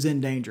knows, is in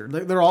danger.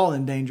 They're all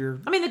in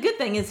danger. I mean, the good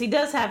thing is he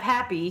does have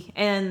Happy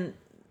and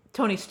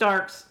Tony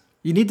Stark's.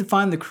 You need to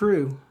find the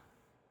crew,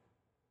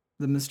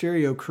 the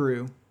Mysterio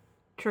crew.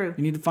 True.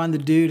 You need to find the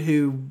dude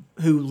who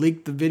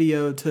leaked the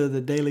video to the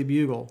Daily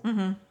Bugle.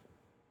 Mm-hmm.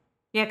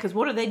 Yeah, because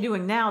what are they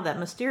doing now that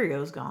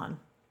Mysterio's gone?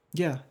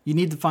 Yeah, you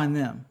need to find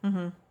them.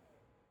 Mm-hmm.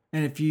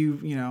 And if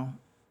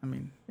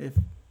if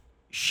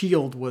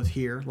S.H.I.E.L.D. was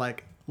here,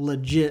 like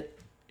legit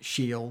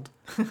S.H.I.E.L.D.,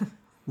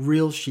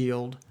 real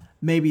S.H.I.E.L.D.,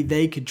 maybe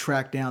they could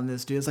track down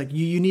this dude. It's like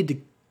you need to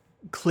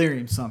clear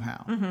him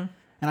somehow. Mm-hmm.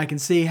 And I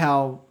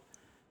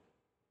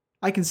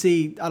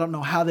don't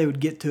know how they would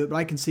get to it, but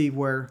I can see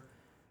where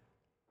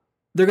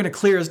they're going to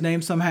clear his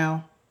name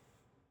somehow,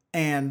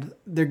 and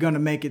they're going to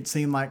make it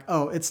seem like,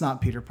 oh, it's not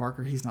Peter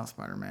Parker. He's not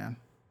Spider-Man.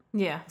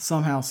 Yeah.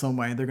 Somehow, some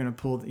way, they're going to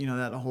pull,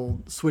 that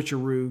whole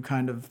switcheroo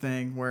kind of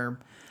thing where,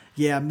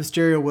 yeah,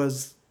 Mysterio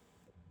was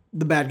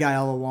the bad guy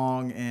all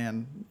along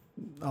and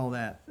all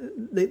that.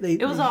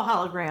 It was all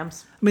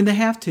holograms. I mean, they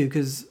have to,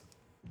 because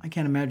I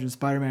can't imagine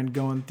Spider-Man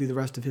going through the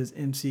rest of his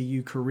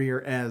MCU career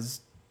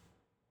as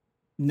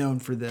known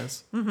for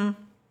this. Mm-hmm.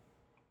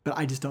 But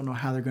I just don't know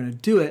how they're going to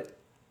do it.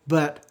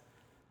 But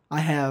I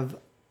have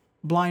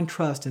blind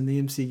trust in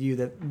the MCU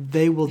that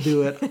they will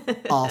do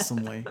it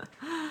awesomely.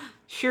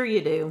 Sure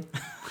you do.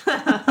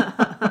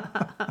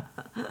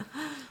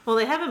 Well,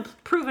 they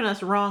haven't proven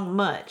us wrong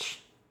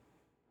much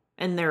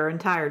in their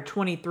entire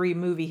 23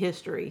 movie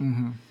history.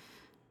 Mm-hmm.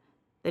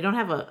 They don't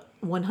have a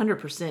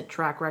 100%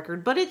 track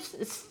record, but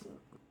it's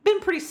been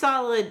pretty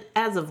solid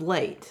as of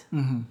late.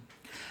 Mm-hmm.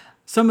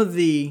 Some of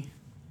the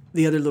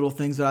other little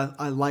things that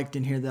I liked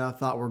in here that I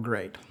thought were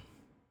great,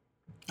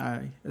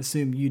 I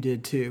assume you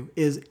did too,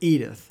 is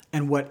Edith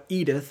and what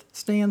Edith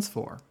stands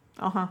for.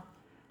 Uh-huh.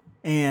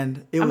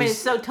 And it's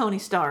so Tony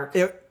Stark.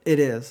 It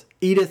is.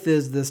 Edith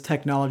is this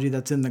technology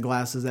that's in the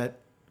glasses that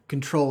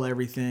control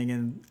everything,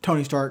 and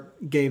Tony Stark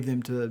gave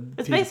them to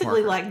It's Peter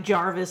basically Parker. like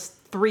Jarvis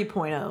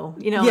 3.0.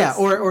 Yeah,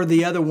 or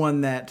the other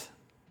one that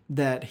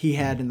he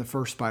had in the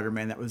first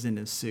Spider-Man that was in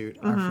his suit.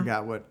 Mm-hmm. I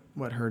forgot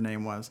what her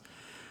name was.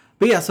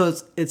 But yeah, so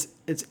it's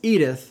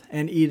Edith,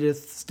 and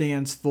Edith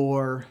stands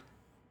for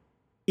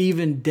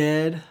even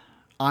dead,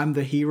 I'm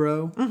the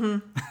hero. Mm-hmm.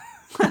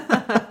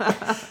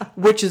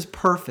 Which is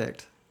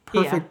perfect.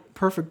 Yeah.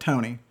 Perfect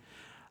Tony.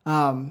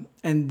 And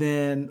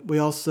then we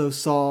also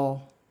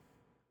saw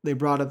they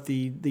brought up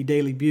the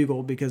Daily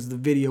Bugle because the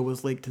video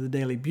was leaked to the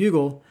Daily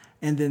Bugle.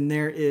 And then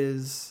there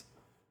is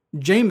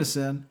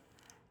Jameson,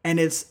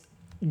 and it's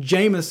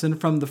Jameson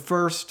from the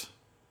first,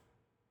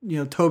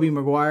 Tobey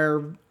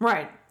Maguire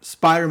Right.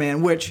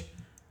 Spider-Man, which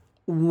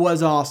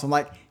was awesome.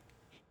 Like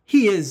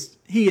he is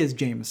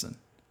Jameson.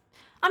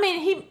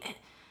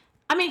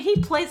 He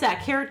plays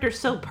that character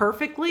so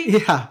perfectly.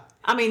 Yeah.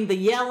 The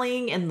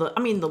yelling and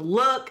the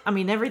look,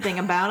 everything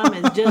about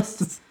him is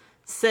just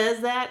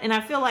says that. And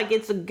I feel like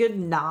it's a good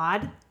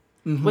nod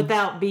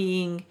without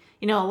being,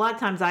 a lot of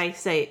times I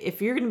say,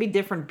 if you're going to be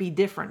different, be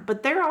different.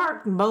 But there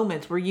are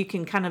moments where you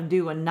can kind of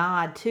do a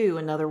nod to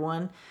another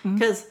one.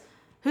 Because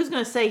who's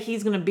going to say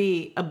he's going to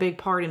be a big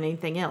part in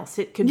anything else?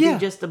 It could be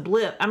just a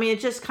blip.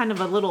 It's just kind of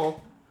a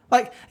little...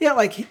 Like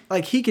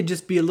he could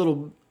just be a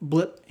little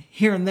blip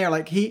here and there.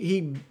 Like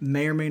he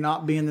may or may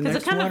not be in the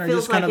next one, or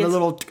just kind of a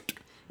little...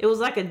 It was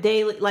like a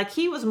daily, like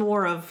he was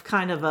more of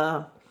kind of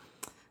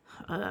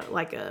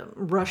like a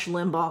Rush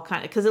Limbaugh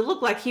kind of, because it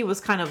looked like he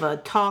was kind of a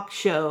talk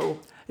show.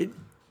 He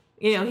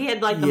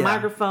had like the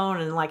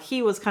microphone, and like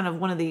he was kind of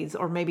one of these,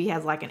 or maybe he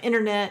has like an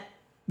internet.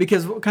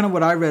 Because kind of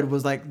what I read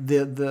was like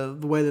the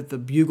way that the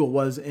Bugle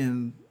was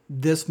in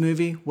this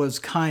movie was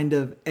kind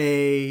of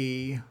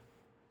a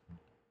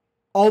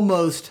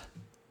almost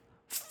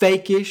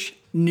fake-ish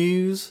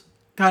news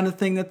kind of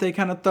thing that they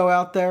kind of throw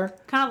out there.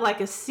 Kind of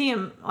like a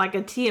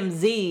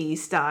TMZ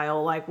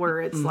style, like where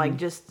it's like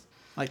just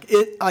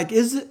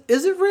is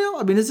it real?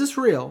 Is this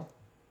real?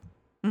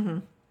 Mm-hmm.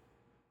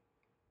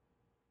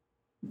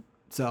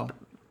 So,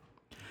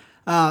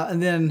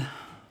 and then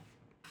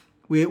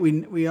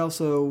we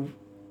also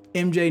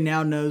MJ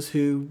now knows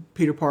who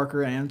Peter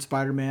Parker and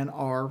Spider-Man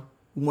are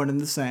one and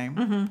the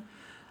same.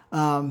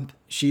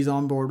 She's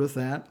on board with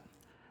that.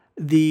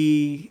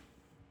 The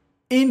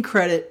end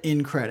credit,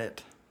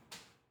 the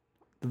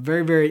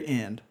very, very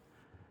end.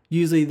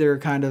 Usually they're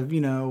kind of,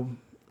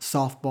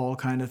 softball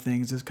kind of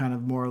things. It's kind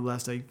of more or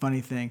less a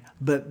funny thing.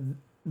 But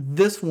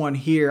this one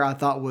here I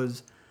thought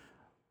was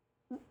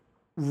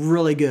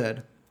really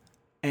good.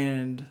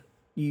 And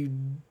you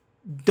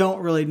don't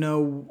really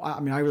know,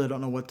 I really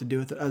don't know what to do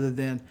with it other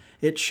than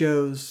it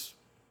shows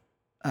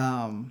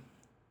Samuel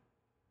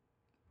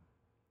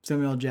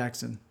L.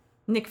 Jackson.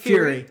 Nick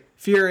Fury.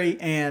 Fury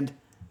and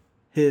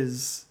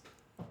his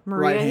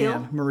Maria right Hill.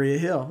 hand, Maria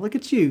Hill. Look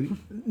at you,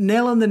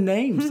 nailing the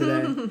names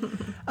today.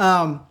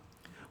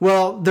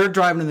 Well, they're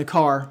driving in the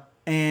car,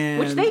 and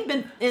Which they've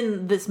been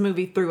in this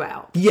movie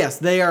throughout. yes,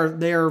 they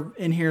are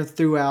in here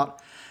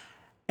throughout,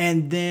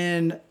 and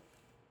then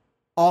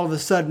all of a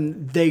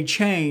sudden they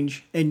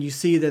change, and you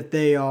see that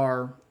they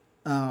are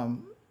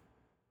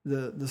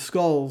the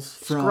scrolls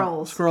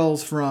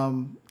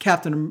from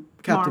Captain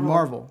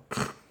Marvel.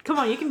 Come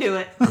on, you can do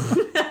it.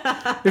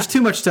 There's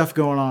too much stuff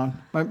going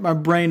on. My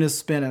brain is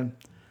spinning.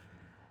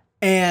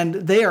 And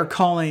they are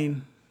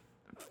calling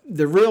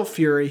the real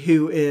Fury,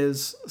 who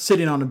is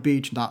sitting on a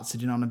beach, not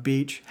sitting on a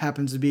beach,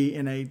 happens to be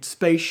in a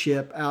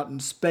spaceship out in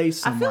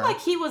space somewhere. I feel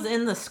like he was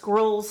in the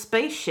Skrull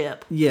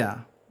spaceship Yeah.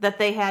 that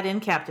they had in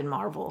Captain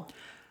Marvel.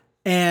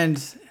 And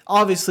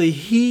obviously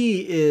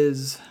he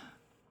is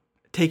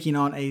taking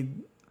on a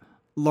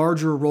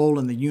larger role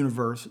in the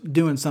universe,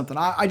 doing something.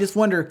 I just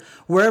wonder,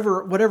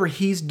 whatever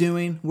he's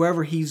doing,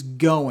 wherever he's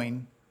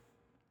going,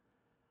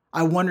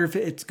 I wonder if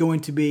it's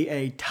going to be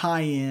a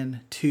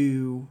tie-in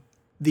to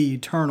the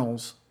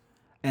Eternals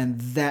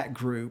and that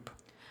group.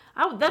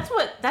 That's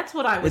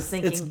what I was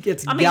thinking.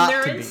 It's I mean, got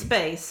they're to in be.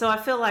 space, so I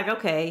feel like,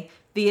 okay,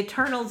 the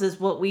Eternals is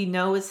what we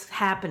know is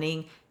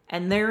happening,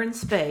 and they're in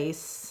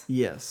space.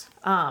 Yes.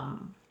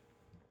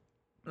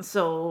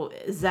 So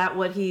is that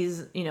what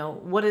he's,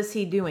 what is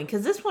he doing?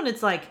 Because this one,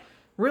 it's like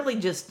really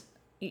just,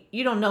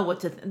 you don't know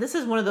what to, this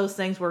is one of those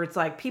things where it's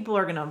like people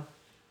are going to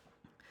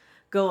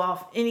go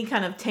off any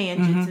kind of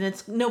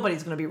tangents and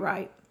nobody's going to be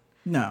right.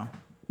 No,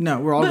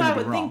 we're all But going I to be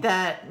would wrong. think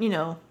that,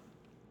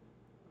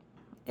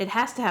 it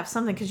has to have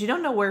something because you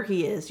don't know where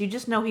he is. You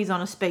just know he's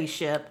on a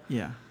spaceship.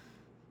 Yeah,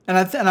 and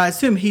I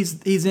assume he's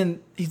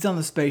on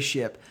the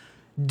spaceship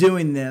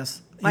doing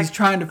this. He's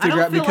trying to figure out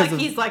I don't feel because like of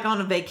he's like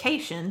on a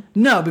vacation.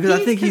 no, because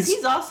I think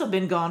he's also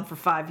been gone for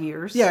 5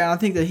 years. yeah, and I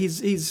think that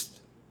he's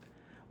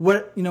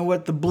what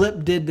the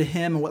blip did to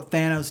him and what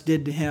Thanos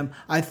did to him.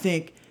 I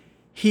think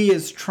he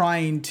is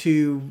trying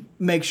to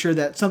make sure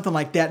that something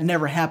like that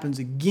never happens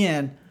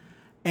again,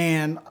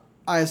 and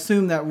I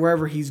assume that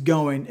wherever he's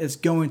going, it's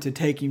going to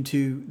take him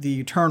to the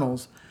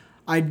Eternals.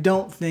 I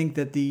don't think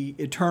that the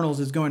Eternals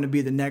is going to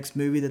be the next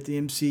movie that the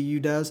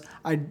MCU does.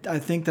 I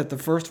think that the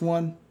first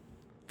one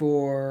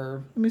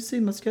for, let me see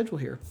my schedule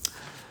here.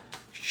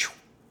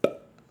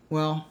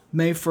 Well,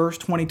 May 1st,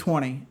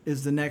 2020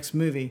 is the next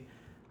movie.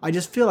 I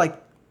just feel like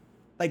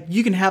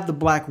you can have the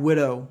Black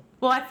Widow.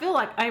 Well, I feel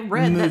like I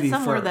read that Movie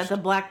somewhere first. that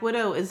the Black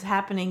Widow is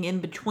happening in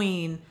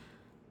between.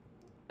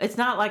 It's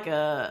not like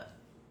a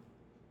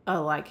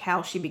like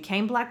how she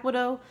became Black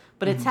Widow,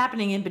 but it's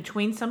happening in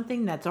between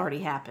something that's already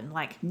happened.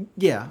 Like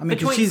Yeah, I mean,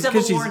 between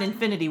Civil War and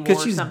Infinity War,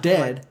 because she's something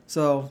dead. like-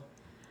 So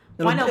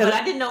Well, I know, but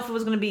I didn't know if it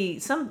was going to be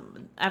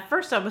some. At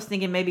first, I was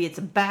thinking maybe it's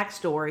a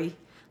backstory.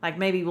 Like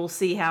maybe we'll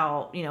see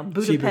how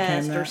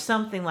Budapest or that.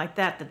 something like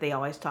that they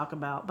always talk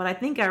about. But I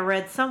think I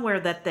read somewhere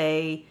that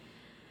I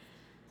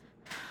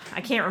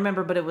can't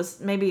remember, but it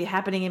was maybe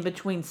happening in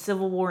between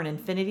Civil War and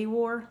Infinity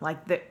War. Like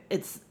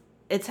it's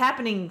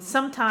happening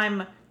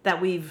sometime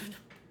that we've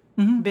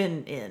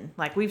been in.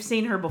 Like we've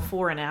seen her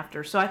before and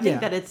after. So I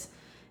think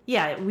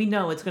that we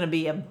know it's going to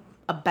be a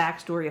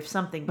backstory of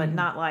something, but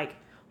not like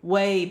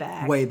way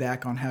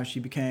back on how she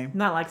became.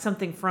 not like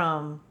something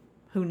from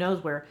who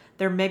knows where.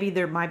 There might be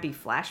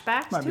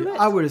flashbacks to it.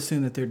 I would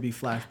assume that there'd be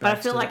flashbacks. But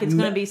I feel like it's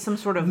going to be some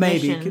sort of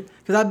maybe mission.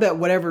 because I bet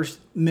whatever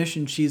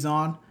mission she's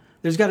on,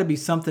 there's got to be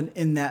something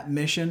in that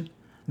mission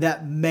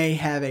that may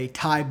have a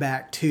tie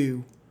back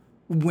to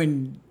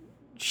when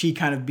she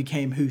kind of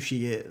became who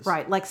she is.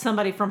 Right, like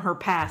somebody from her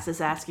past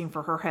is asking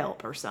for her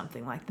help or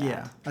something like that.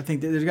 Yeah, I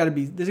think that there's got to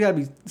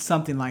be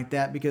something like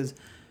that because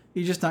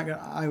you're just not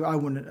gonna. I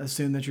wouldn't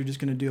assume that you're just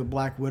gonna do a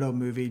Black Widow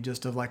movie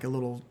just of like a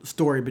little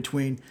story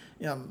between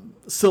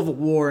Civil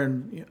War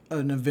and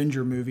an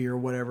Avenger movie or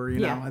whatever. You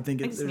know, I think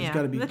there's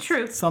got to be the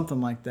truth.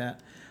 something like that.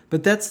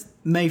 But that's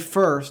May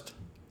 1st,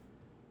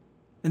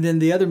 and then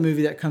the other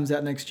movie that comes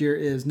out next year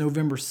is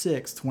November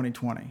 6th,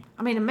 2020.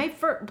 I mean,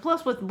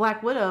 plus with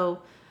Black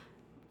Widow,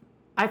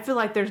 I feel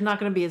like there's not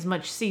going to be as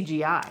much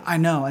CGI. I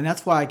know, and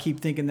that's why I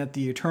keep thinking that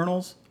the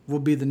Eternals will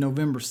be the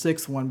November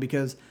 6th one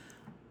because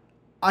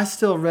I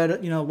still read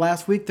it,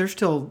 last week they're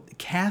still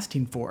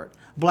casting for it.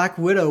 Black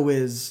Widow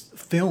is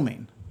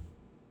filming.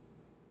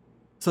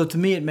 So to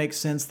me it makes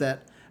sense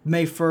that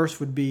May 1st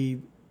would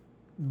be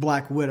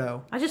Black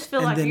Widow. I just feel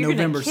And like then you're going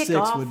November to kick 6th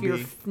off would your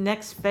be-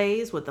 next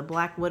phase with the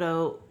Black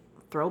Widow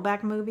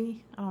throwback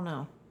movie. I don't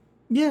know.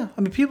 Yeah,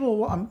 I mean, people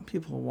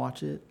will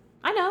watch it.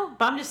 I know,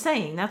 but I'm just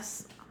saying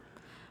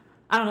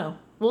I don't know.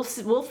 We'll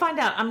see, we'll find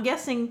out. I'm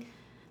guessing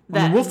that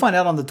I mean, we'll find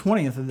out on the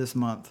 20th of this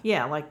month.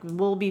 yeah, like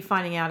we'll be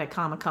finding out at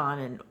Comic-Con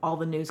and all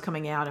the news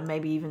coming out, and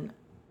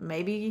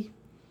maybe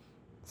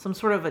some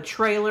sort of a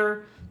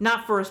trailer,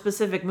 not for a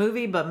specific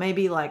movie, but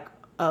maybe like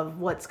of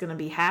what's going to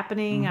be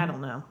happening. I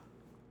don't know.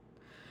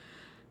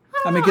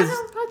 I mean,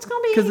 it's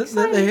going to be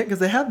exciting. because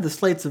they have the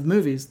slates of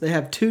movies. They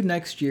have 2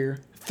 next year,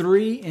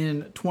 3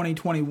 in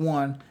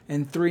 2021,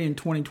 and 3 in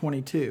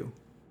 2022.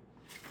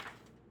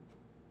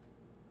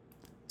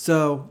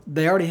 So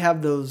they already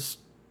have those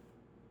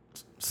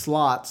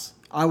slots.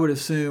 I would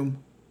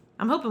assume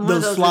I'm hoping one of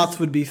those those slots is,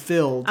 would be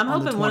filled. I'm on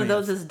the hoping one of 20th.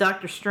 those is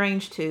Doctor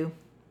Strange 2.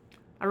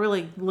 I'm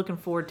really looking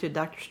forward to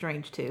Doctor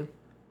Strange 2.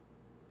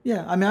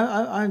 Yeah, I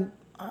mean,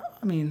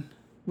 I mean,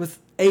 with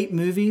 8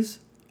 movies,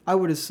 I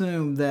would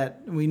assume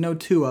that we know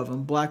 2 of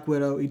them: Black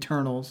Widow,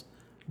 Eternals,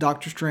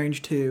 Doctor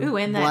Strange 2, Ooh,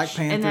 and Black that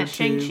Panther and that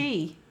 2,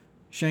 Shang-Chi,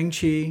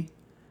 Shang-Chi.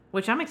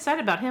 which I'm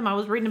excited about him. I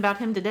was reading about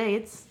him today.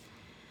 It's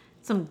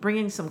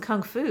bringing some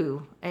kung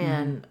fu,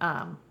 and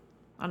I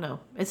don't know.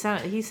 He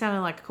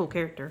sounded like a cool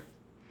character.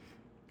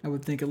 I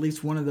would think at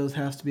least one of those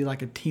has to be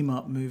like a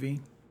team-up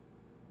movie.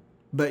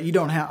 But you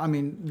don't have. I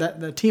mean,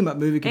 that team-up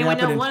movie can And we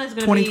happen know in one is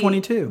going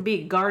 2022. to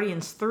be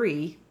Guardians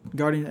 3,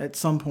 Guardian at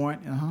some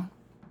point.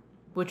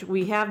 which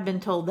we have been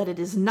told that it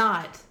is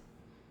not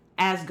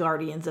as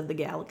Guardians of the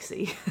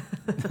Galaxy.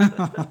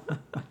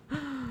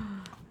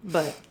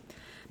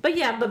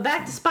 But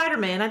back to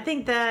Spider-Man. I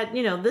think that,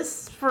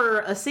 this for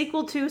a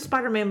sequel to a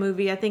Spider-Man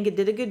movie, I think it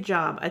did a good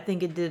job. I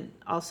think it did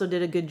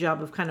a good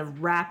job of kind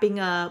of wrapping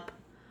up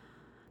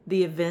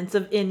the events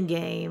of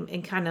Endgame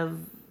and kind of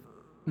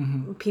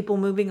people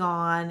moving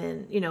on.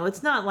 And,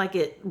 it's not like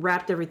it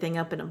wrapped everything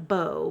up in a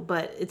bow,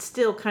 but it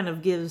still kind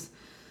of gives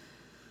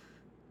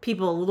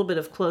people a little bit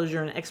of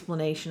closure and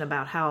explanation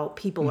about how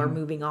people are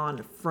moving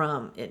on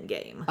from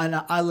Endgame. And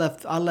I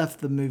left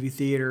the movie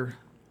theater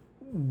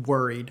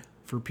worried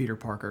for Peter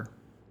Parker.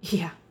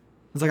 Yeah.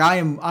 It's like I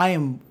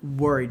am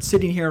worried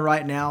sitting here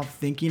right now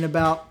thinking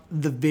about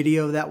the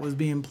video that was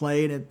being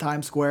played at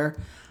Times Square.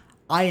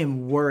 I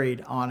am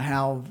worried on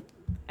how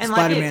And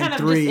Spider-Man like it kind of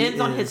 3 just ends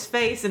on is- his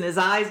face and his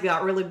eyes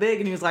got really big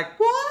and he was like,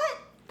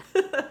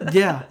 "What?"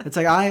 Yeah, it's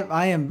like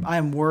I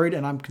am worried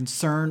and I'm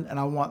concerned and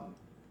I want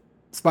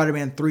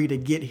Spider-Man 3 to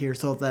get here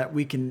so that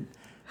we can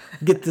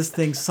get this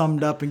thing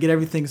summed up and get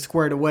everything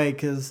squared away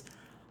because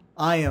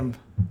I am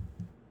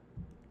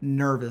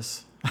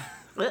nervous.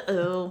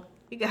 Uh-oh.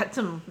 You got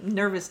some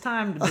nervous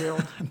time to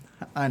build.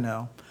 I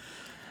know.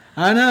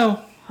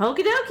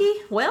 Okie dokie.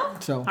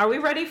 Well, So- are we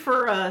ready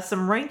for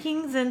some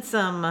rankings and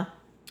some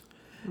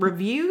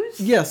reviews?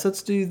 Yes,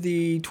 let's do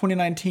the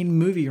 2019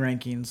 movie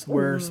rankings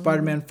where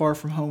Spider-Man Far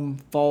From Home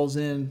falls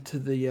into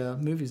the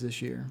movies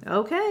this year.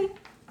 Okay.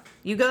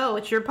 You go.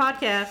 It's your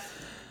podcast.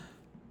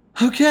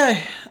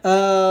 Okay.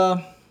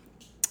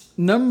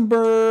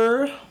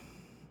 Number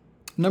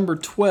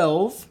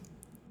 12,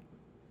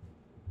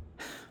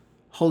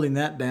 holding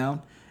that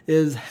down,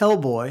 is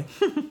Hellboy.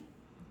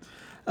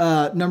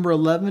 Number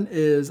 11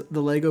 is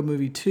The Lego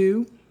Movie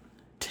 2.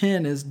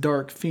 10 is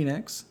Dark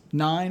Phoenix.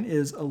 9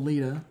 is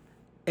Alita.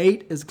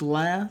 8 is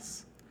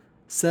Glass.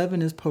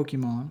 7 is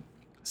Pokemon.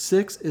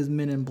 6 is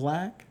Men in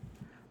Black.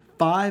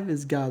 5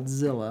 is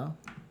Godzilla.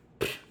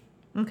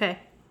 Okay.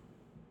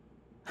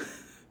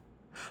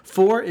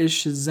 4 is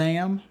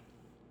Shazam.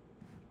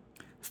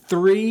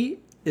 3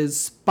 is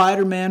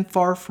Spider-Man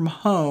Far From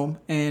Home.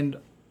 And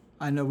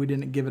I know we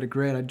didn't give it a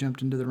grade. I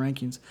jumped into the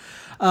rankings.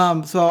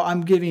 So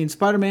I'm giving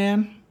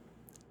Spider-Man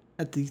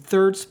at the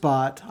 3rd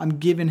spot. I'm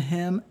giving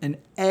him an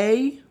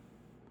A.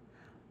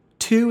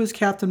 2 is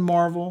Captain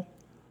Marvel.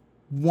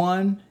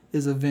 1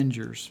 is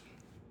Avengers.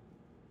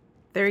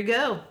 There you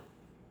go.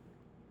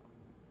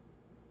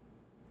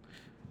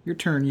 Your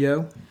turn,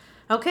 yo.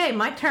 Okay,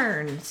 my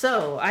turn.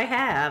 So I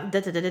have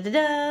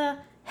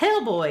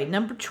Hellboy,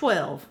 number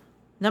 12.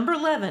 Number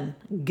 11,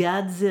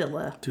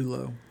 Godzilla. Too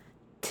low.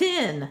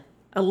 10,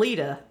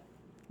 Alita.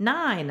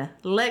 9,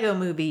 Lego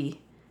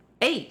Movie.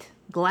 8,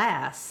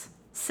 Glass.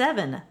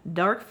 7,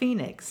 Dark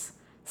Phoenix.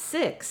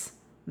 6,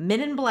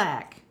 Men in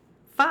Black.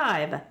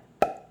 5,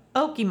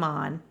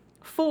 Pokemon.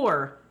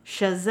 4,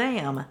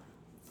 Shazam.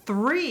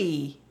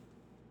 3,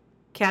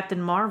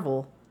 Captain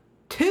Marvel.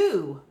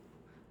 2,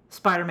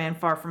 Spider-Man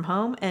Far From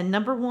Home. And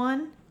number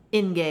 1,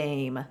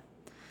 Endgame.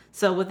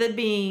 So with it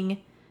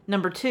being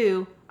number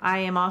 2, I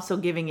am also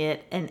giving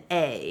it an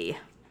A.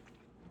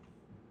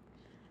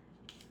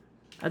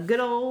 A good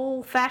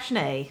old-fashioned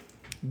A.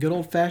 Good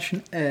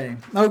old-fashioned A.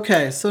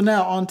 Okay, so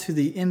now on to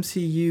the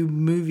MCU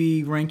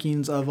movie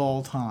rankings of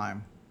all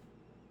time.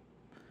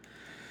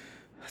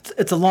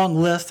 It's a long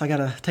list. I got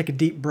to take a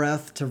deep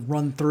breath to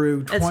run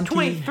through 20. It's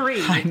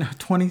 23. I know,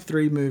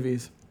 23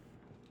 movies.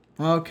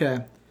 Okay.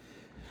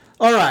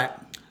 All right.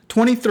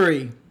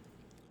 23,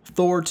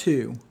 Thor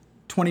 2.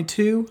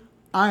 22,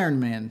 Iron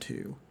Man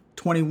 2.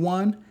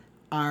 21,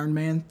 Iron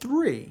Man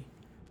 3.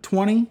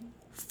 20,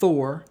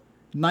 Thor.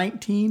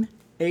 19,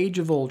 Age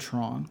of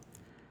Ultron.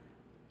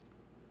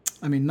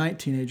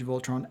 19 Age of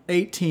Ultron.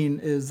 18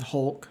 is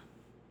Hulk.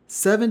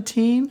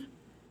 17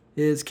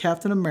 is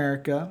Captain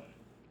America.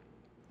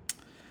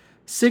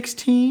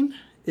 16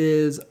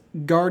 is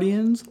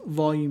Guardians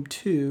Volume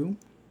 2.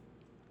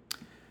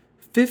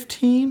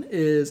 15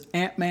 is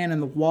Ant-Man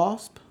and the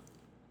Wasp.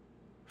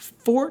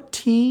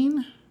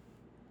 14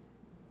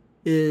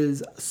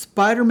 is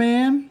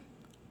Spider-Man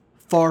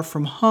Far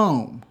From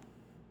Home.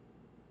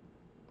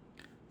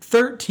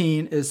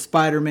 13 is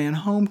Spider-Man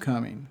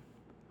Homecoming.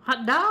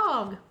 Hot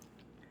dog.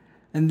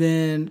 And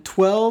then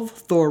 12,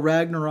 Thor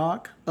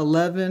Ragnarok.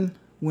 11,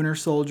 Winter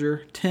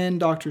Soldier. 10,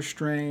 Doctor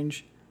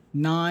Strange.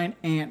 9,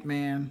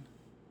 Ant-Man.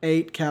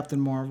 8, Captain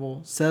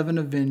Marvel. 7,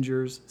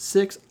 Avengers.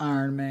 6,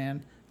 Iron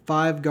Man.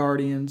 5,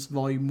 Guardians,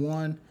 Volume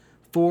 1.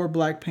 4,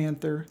 Black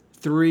Panther.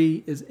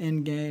 3 is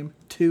Endgame.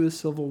 2 is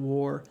Civil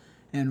War.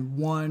 And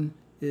 1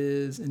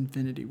 is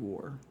Infinity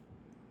War.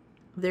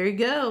 There you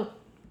go.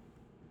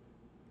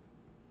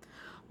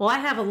 Well, I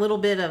have a little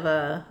bit of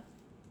a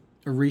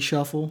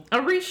reshuffle.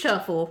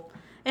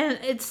 And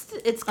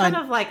it's kind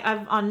of like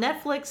on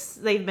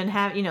Netflix they've been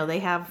they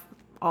have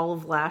all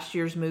of last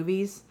year's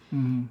movies.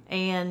 Mm-hmm.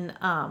 And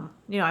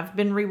I've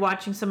been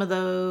rewatching some of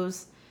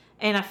those,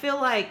 and I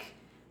feel like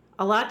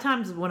a lot of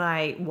times when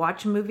I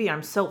watch a movie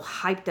I'm so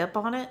hyped up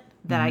on it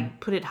that I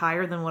put it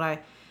higher than what I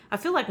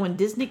feel like when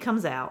Disney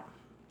comes out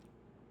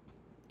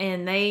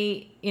and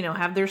they,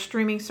 have their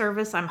streaming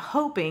service, I'm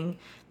hoping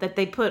that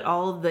they put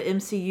all of the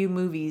MCU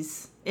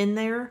movies in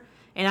there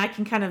and I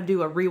can kind of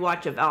do a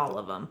rewatch of all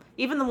of them.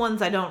 Even the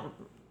ones I don't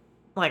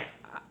like,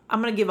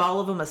 I'm going to give all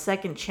of them a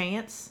second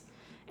chance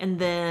and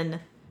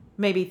then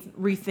maybe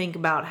rethink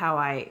about how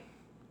I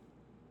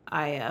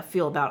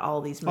feel about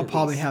all these movies. I'll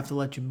probably have to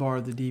let you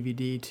borrow the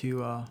DVD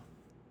to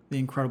The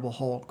Incredible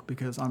Hulk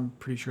because I'm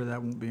pretty sure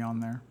that won't be on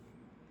there.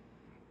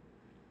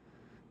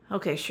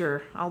 Okay,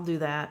 sure. I'll do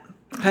that.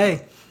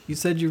 Hey, you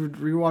said you would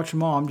rewatch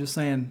them all. I'm just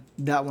saying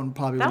that one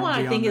probably won't be on there. That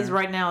one I think is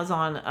right now is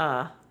on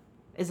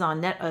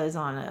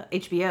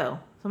HBO.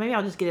 So maybe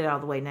I'll just get it out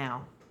of the way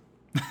now.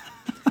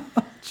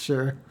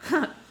 Sure.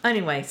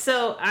 Anyway,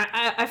 so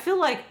I feel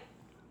like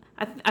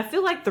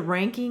the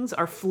rankings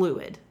are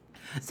fluid.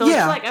 So yeah,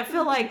 it's like I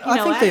feel like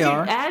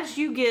as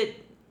you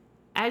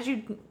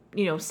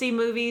see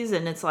movies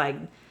and it's like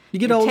you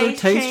get older,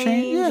 taste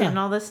change and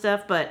all this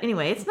stuff. But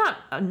anyway, it's not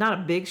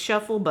a big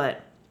shuffle,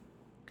 but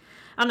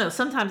I don't know.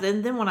 Sometimes,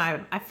 and then when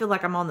I feel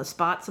like I'm on the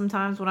spot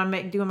sometimes when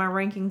I'm doing my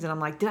rankings, and I'm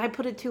like, did I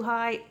put it too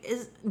high?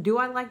 Do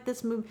I like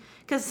this movie?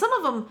 Because some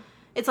of them,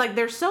 it's like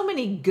there's so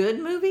many good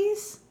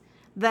movies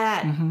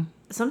that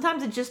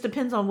sometimes it just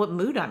depends on what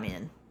mood I'm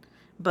in.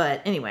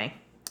 But anyway,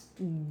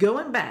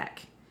 going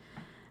back,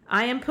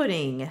 I am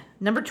putting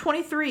number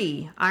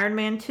 23, Iron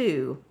Man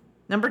 2,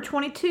 number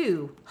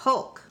 22,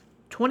 Hulk,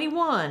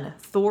 21,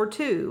 Thor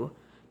 2,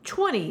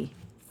 20,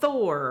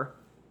 Thor,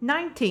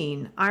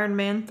 19, Iron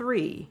Man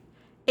 3,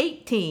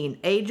 18,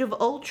 Age of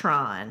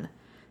Ultron,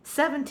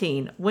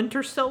 17,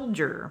 Winter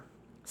Soldier,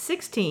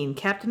 16,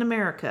 Captain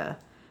America,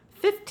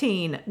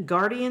 15,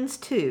 Guardians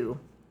 2,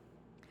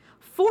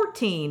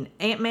 14,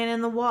 Ant-Man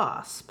and the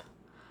Wasp,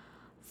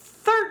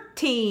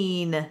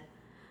 13,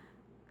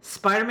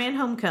 Spider-Man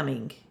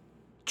Homecoming,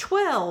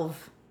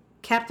 12,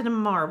 Captain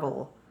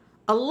Marvel,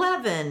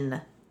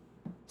 11,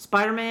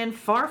 Spider-Man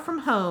Far From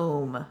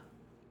Home,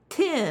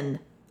 10,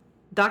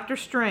 Doctor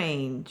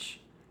Strange,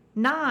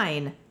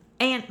 9,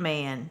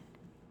 Ant-Man,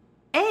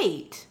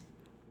 8,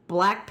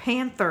 Black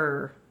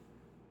Panther.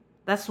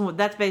 That's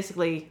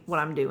basically what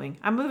I'm doing.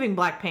 I'm moving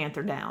Black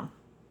Panther down.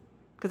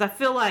 Because I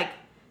feel like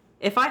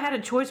if I had a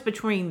choice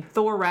between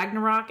Thor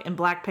Ragnarok and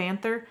Black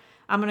Panther,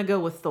 I'm going to go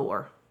with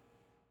Thor.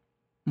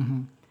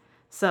 Mm-hmm.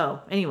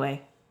 So,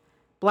 anyway,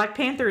 Black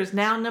Panther is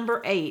now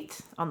number 8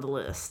 on the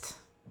list.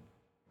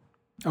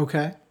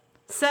 Okay.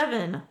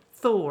 7,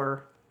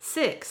 Thor.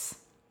 6,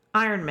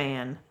 Iron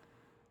Man.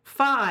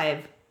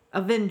 5,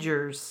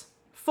 Avengers.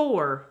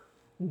 4,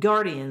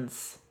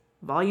 Guardians,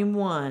 Volume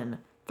 1.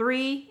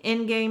 3,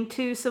 Endgame.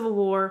 2, Civil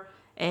War.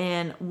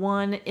 And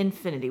 1,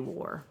 Infinity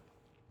War.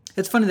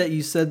 It's funny that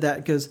you said that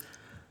because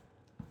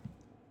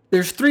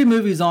there's 3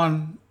 movies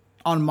on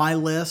my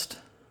list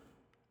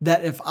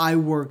that if I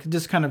were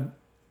just kind of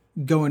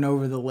going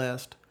over the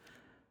list,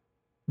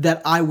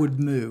 that I would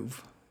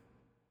move.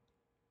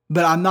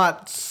 But I'm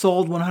not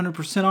sold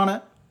 100% on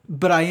it,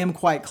 but I am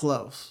quite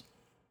close.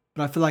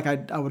 But I feel like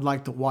I would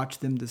like to watch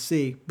them to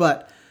see.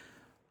 But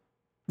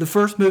the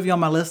first movie on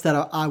my list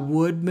that I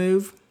would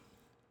move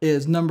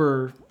is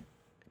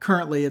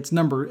it's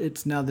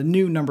now the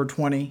new number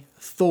 20,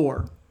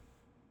 Thor.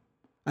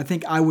 I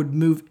think I would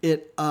move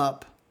it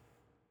up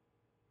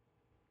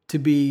to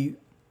be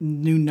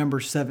new number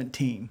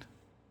 17.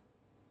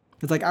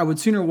 It's like I would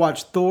sooner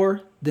watch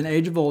Thor than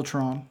Age of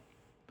Ultron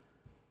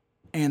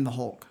and the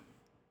Hulk.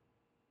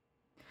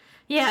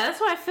 Yeah, that's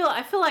what I feel.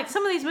 I feel like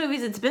some of these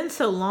movies, it's been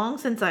so long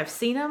since I've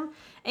seen them.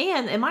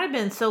 And it might have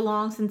been so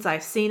long since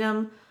I've seen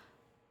them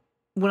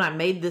when I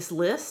made this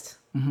list.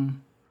 Mm-hmm.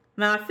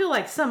 Now, I feel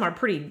like some are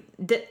pretty...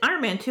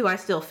 Iron Man 2, I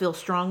still feel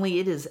strongly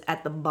it is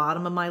at the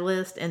bottom of my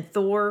list. And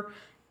Thor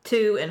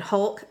 2 and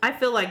Hulk, I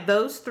feel like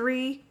those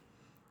three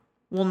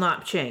will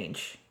not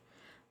change.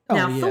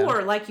 Now, yeah.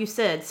 Thor, like you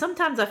said,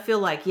 sometimes I feel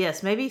like,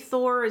 yes, maybe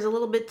Thor is a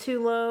little bit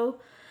too low.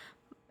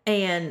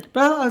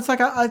 But it's like,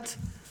 it's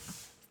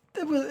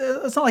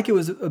not like it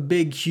was a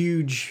big,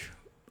 huge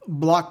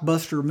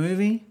blockbuster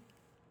movie.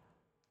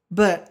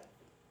 But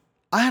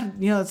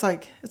it's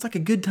like a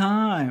good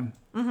time.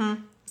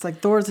 Mm-hmm. It's like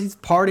he's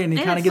partying,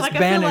 he kind of gets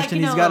banished, and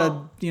he's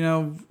got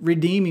to,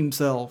 redeem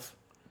himself.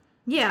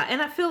 Yeah,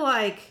 and I feel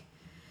like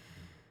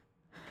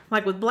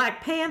with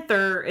Black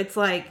Panther, it's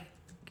like,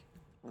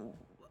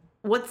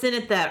 what's in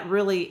it that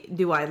really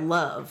do I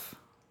love?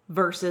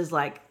 Versus,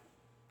 like,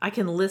 I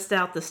can list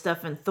out the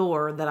stuff in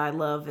Thor that I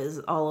love is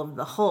all of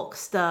the Hulk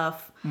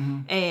stuff,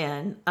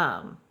 and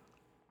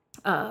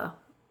the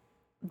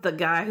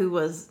guy who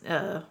was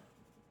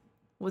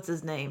what's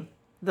his name?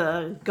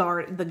 The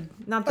Grandmaster.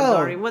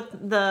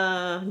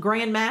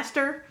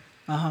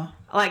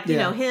 Like,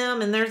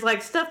 him, and there's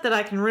like stuff that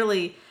I can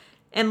really,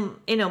 and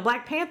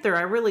Black Panther,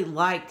 I really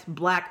liked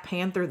Black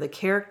Panther the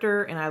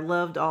character, and I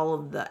loved all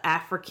of the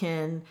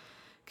African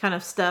kind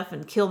of stuff,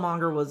 and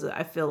Killmonger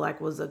I feel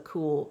like was a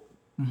cool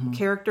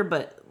character,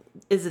 but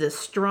is it as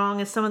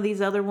strong as some of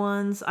these other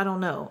ones? I don't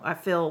know. I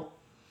feel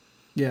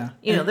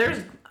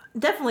there's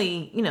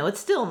definitely, it's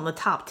still in the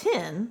top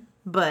 10,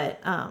 but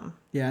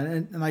yeah,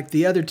 and like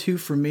the other two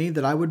for me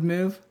that I would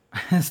move,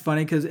 it's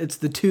funny because it's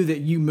the two that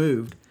you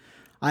moved.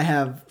 I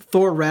have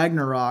Thor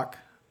Ragnarok.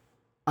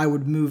 I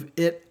would move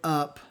it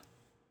up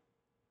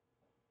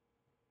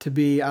to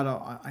be,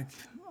 I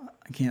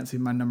can't see,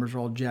 my numbers are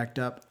all jacked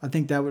up. I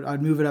think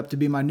I'd move it up to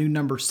be my new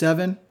number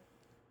 7.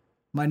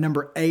 My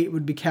number 8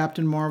 would be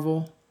Captain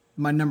Marvel.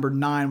 My number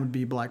 9 would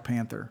be Black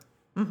Panther.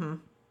 Mm-hmm.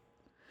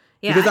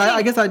 Yeah, because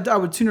I guess I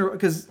would sooner,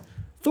 because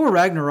Thor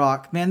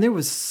Ragnarok, man, there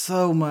was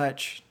so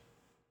much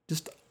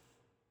just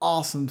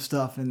awesome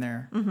stuff in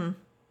there. Mm-hmm.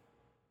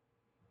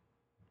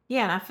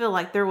 Yeah, and I feel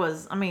like there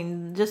was,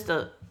 just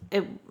the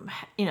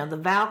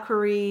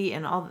Valkyrie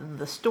and all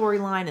the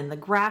storyline and the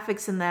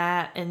graphics in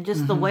that, and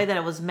just the way that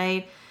it was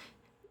made.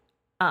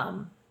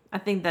 I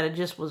think that it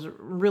just was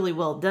really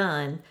well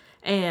done.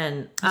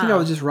 And I think I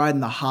was just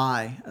riding the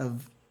high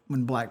of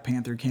when Black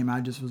Panther came out.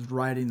 I just was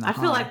riding the high. I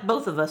feel like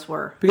both of us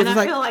were. Because and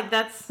I feel like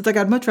that's... It's like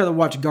I'd much rather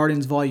watch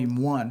Guardians Volume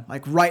 1,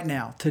 like right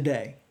now,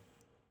 today.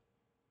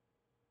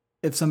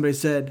 If somebody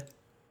said,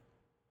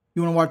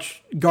 you want to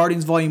watch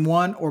Guardians Volume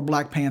 1 or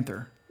Black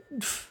Panther?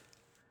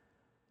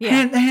 Yeah.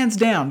 Hands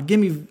down, give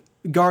me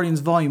Guardians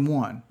Volume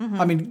 1.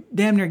 Mm-hmm.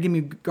 Damn near give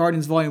me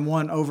Guardians Volume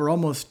 1 over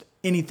almost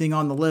anything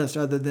on the list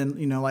other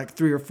than, like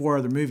 3 or 4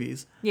 other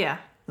movies. Yeah.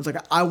 It's like,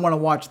 I want to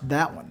watch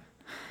that one.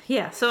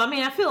 Yeah, so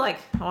I feel like,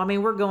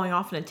 we're going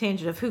off on a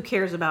tangent of who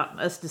cares about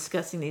us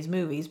discussing these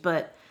movies,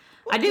 but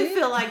I do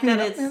feel like that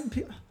it's...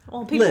 people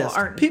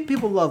aren't...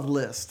 People love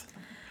lists.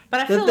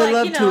 But I feel they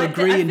love to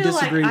agree and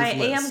disagree with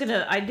lists.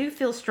 I do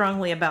feel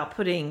strongly about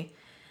putting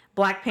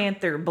Black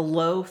Panther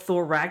below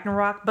Thor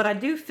Ragnarok, but I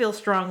do feel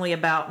strongly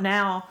about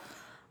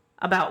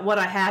what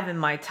I have in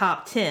my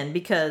top 10,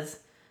 because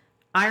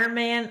Iron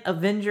Man,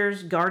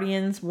 Avengers,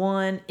 Guardians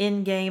 1,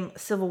 Endgame,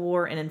 Civil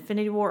War, and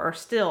Infinity War are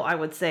still, I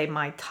would say,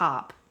 my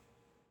top.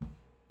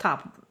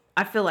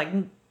 I feel like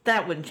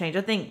that wouldn't change.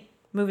 I think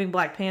moving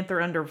Black Panther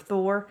under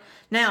Thor.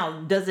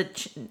 Now, does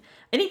it...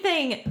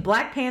 anything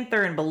Black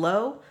Panther and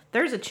below,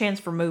 there's a chance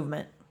for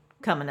movement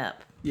coming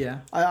up. Yeah.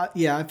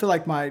 I feel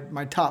like my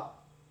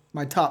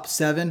top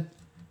 7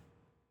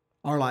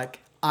 are like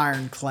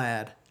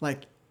ironclad.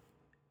 Like,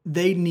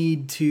 they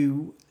need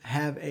to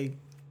have a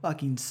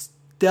fucking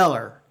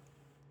stellar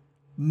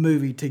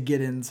movie to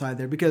get inside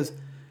there, because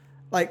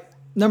like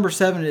number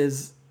 7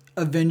 is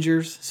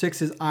Avengers,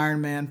 6 is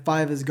Iron Man,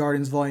 5 is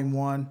Guardians Volume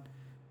 1.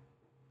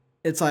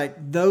 It's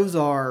like those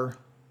are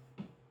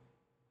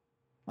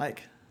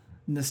like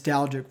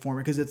nostalgic for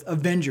me because it's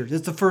Avengers.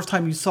 It's the first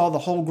time you saw the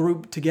whole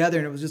group together,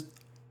 and it was just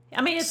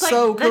it's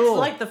so like cool. That's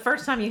like the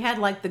first time you had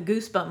like the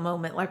goosebump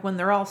moment, like when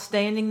they're all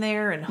standing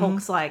there and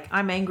Hulk's like,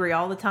 I'm angry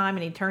all the time,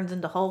 and he turns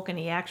into Hulk and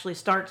he actually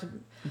starts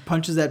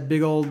punches that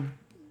big old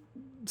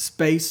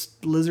space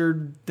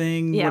lizard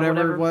thing,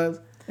 whatever it was.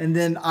 And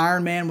then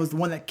Iron Man was the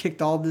one that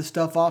kicked all this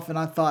stuff off, and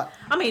I thought,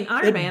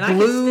 Iron Man, I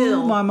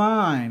blew my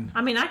mind.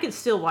 I could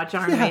still watch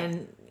Iron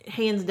Man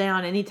hands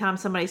down anytime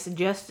somebody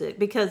suggests it,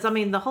 because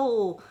the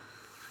whole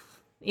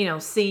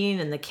scene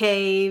in the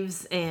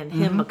caves and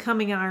him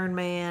becoming Iron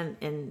Man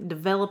and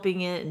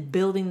developing it and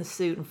building the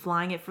suit and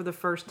flying it for the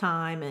first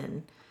time,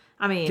 and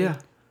it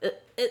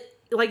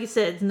like you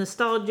said, it's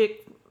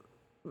nostalgic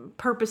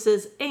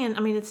purposes, and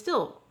it's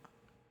still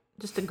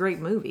just a great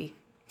movie.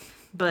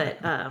 But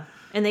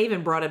and they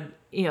even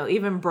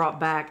brought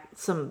back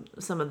some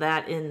of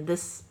that in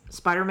this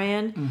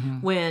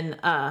Spider-Man when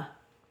I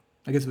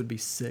guess it would be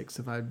 6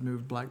 if I'd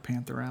moved Black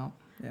Panther out.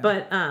 Yeah.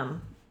 But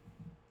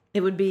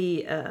it would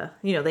be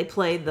they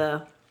played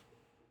the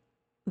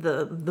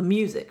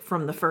music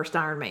from the first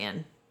Iron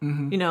Man.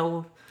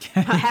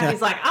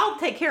 Happy's like, I'll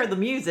take care of the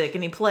music,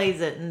 and he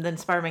plays it, and then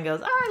Spider-Man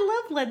goes,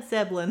 I love Led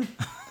Zeppelin.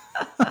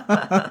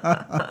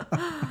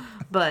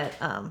 But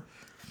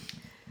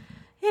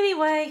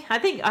anyway, I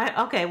think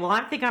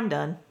I'm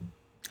done.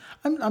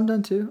 I'm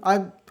done too.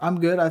 I'm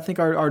good. I think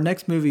our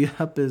next movie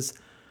up is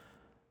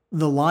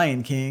The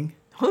Lion King.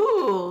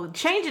 Ooh,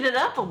 changing it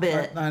up a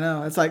bit. I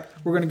know. It's like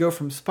we're going to go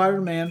from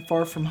Spider-Man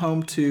Far From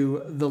Home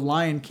to The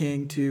Lion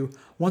King to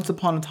Once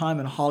Upon a Time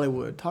in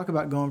Hollywood. Talk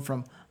about going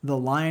from The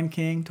Lion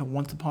King to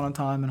Once Upon a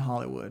Time in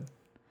Hollywood.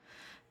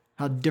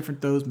 How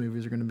different those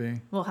movies are going to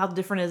be. Well, how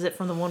different is it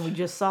from the one we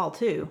just saw,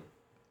 too?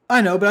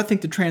 I know, but I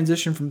think the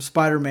transition from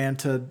Spider-Man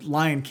to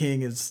Lion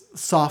King is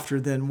softer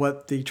than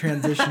what the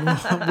transition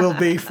will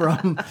be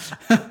from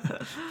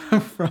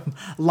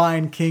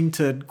Lion King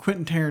to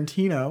Quentin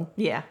Tarantino.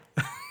 Yeah.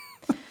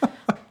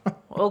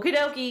 Okie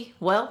dokie.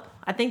 Well,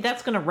 I think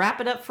that's going to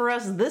wrap it up for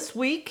us this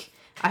week.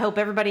 I hope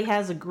everybody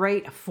has a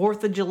great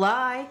 4th of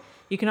July.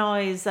 You can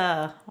always,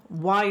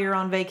 while you're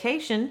on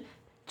vacation,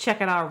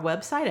 check out our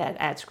website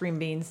at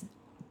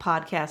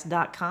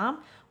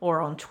screenbeanspodcast.com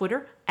or on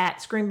Twitter at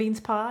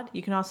ScreenBeansPod.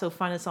 You can also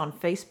find us on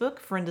Facebook.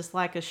 Friend us,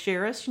 like us,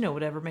 share us.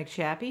 Whatever makes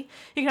you happy.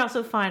 You can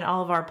also find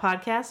all of our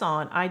podcasts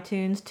on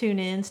iTunes,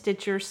 TuneIn,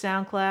 Stitcher,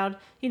 SoundCloud.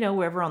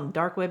 Wherever on the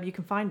dark web you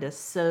can find us.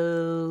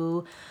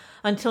 So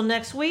until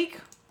next week,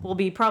 we'll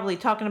be probably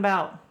talking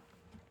about,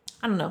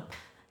 I don't know.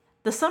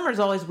 The summer's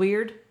always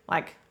weird.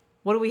 Like,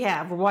 what do we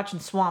have? We're watching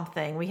Swamp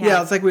Thing.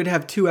 Yeah, it's like we'd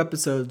have 2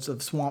 episodes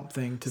of Swamp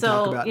Thing to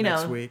talk about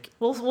next week.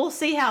 We'll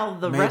see how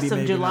the rest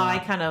of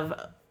July kind of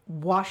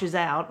washes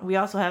out. We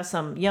also have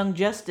some Young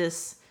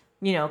Justice,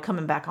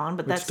 coming back on,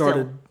 but that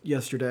started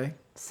yesterday.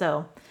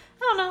 So,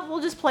 I don't know.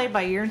 We'll just play it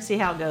by ear and see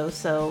how it goes.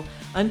 So,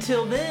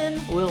 until then,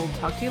 we'll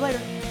talk to you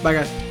later. Bye,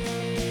 guys.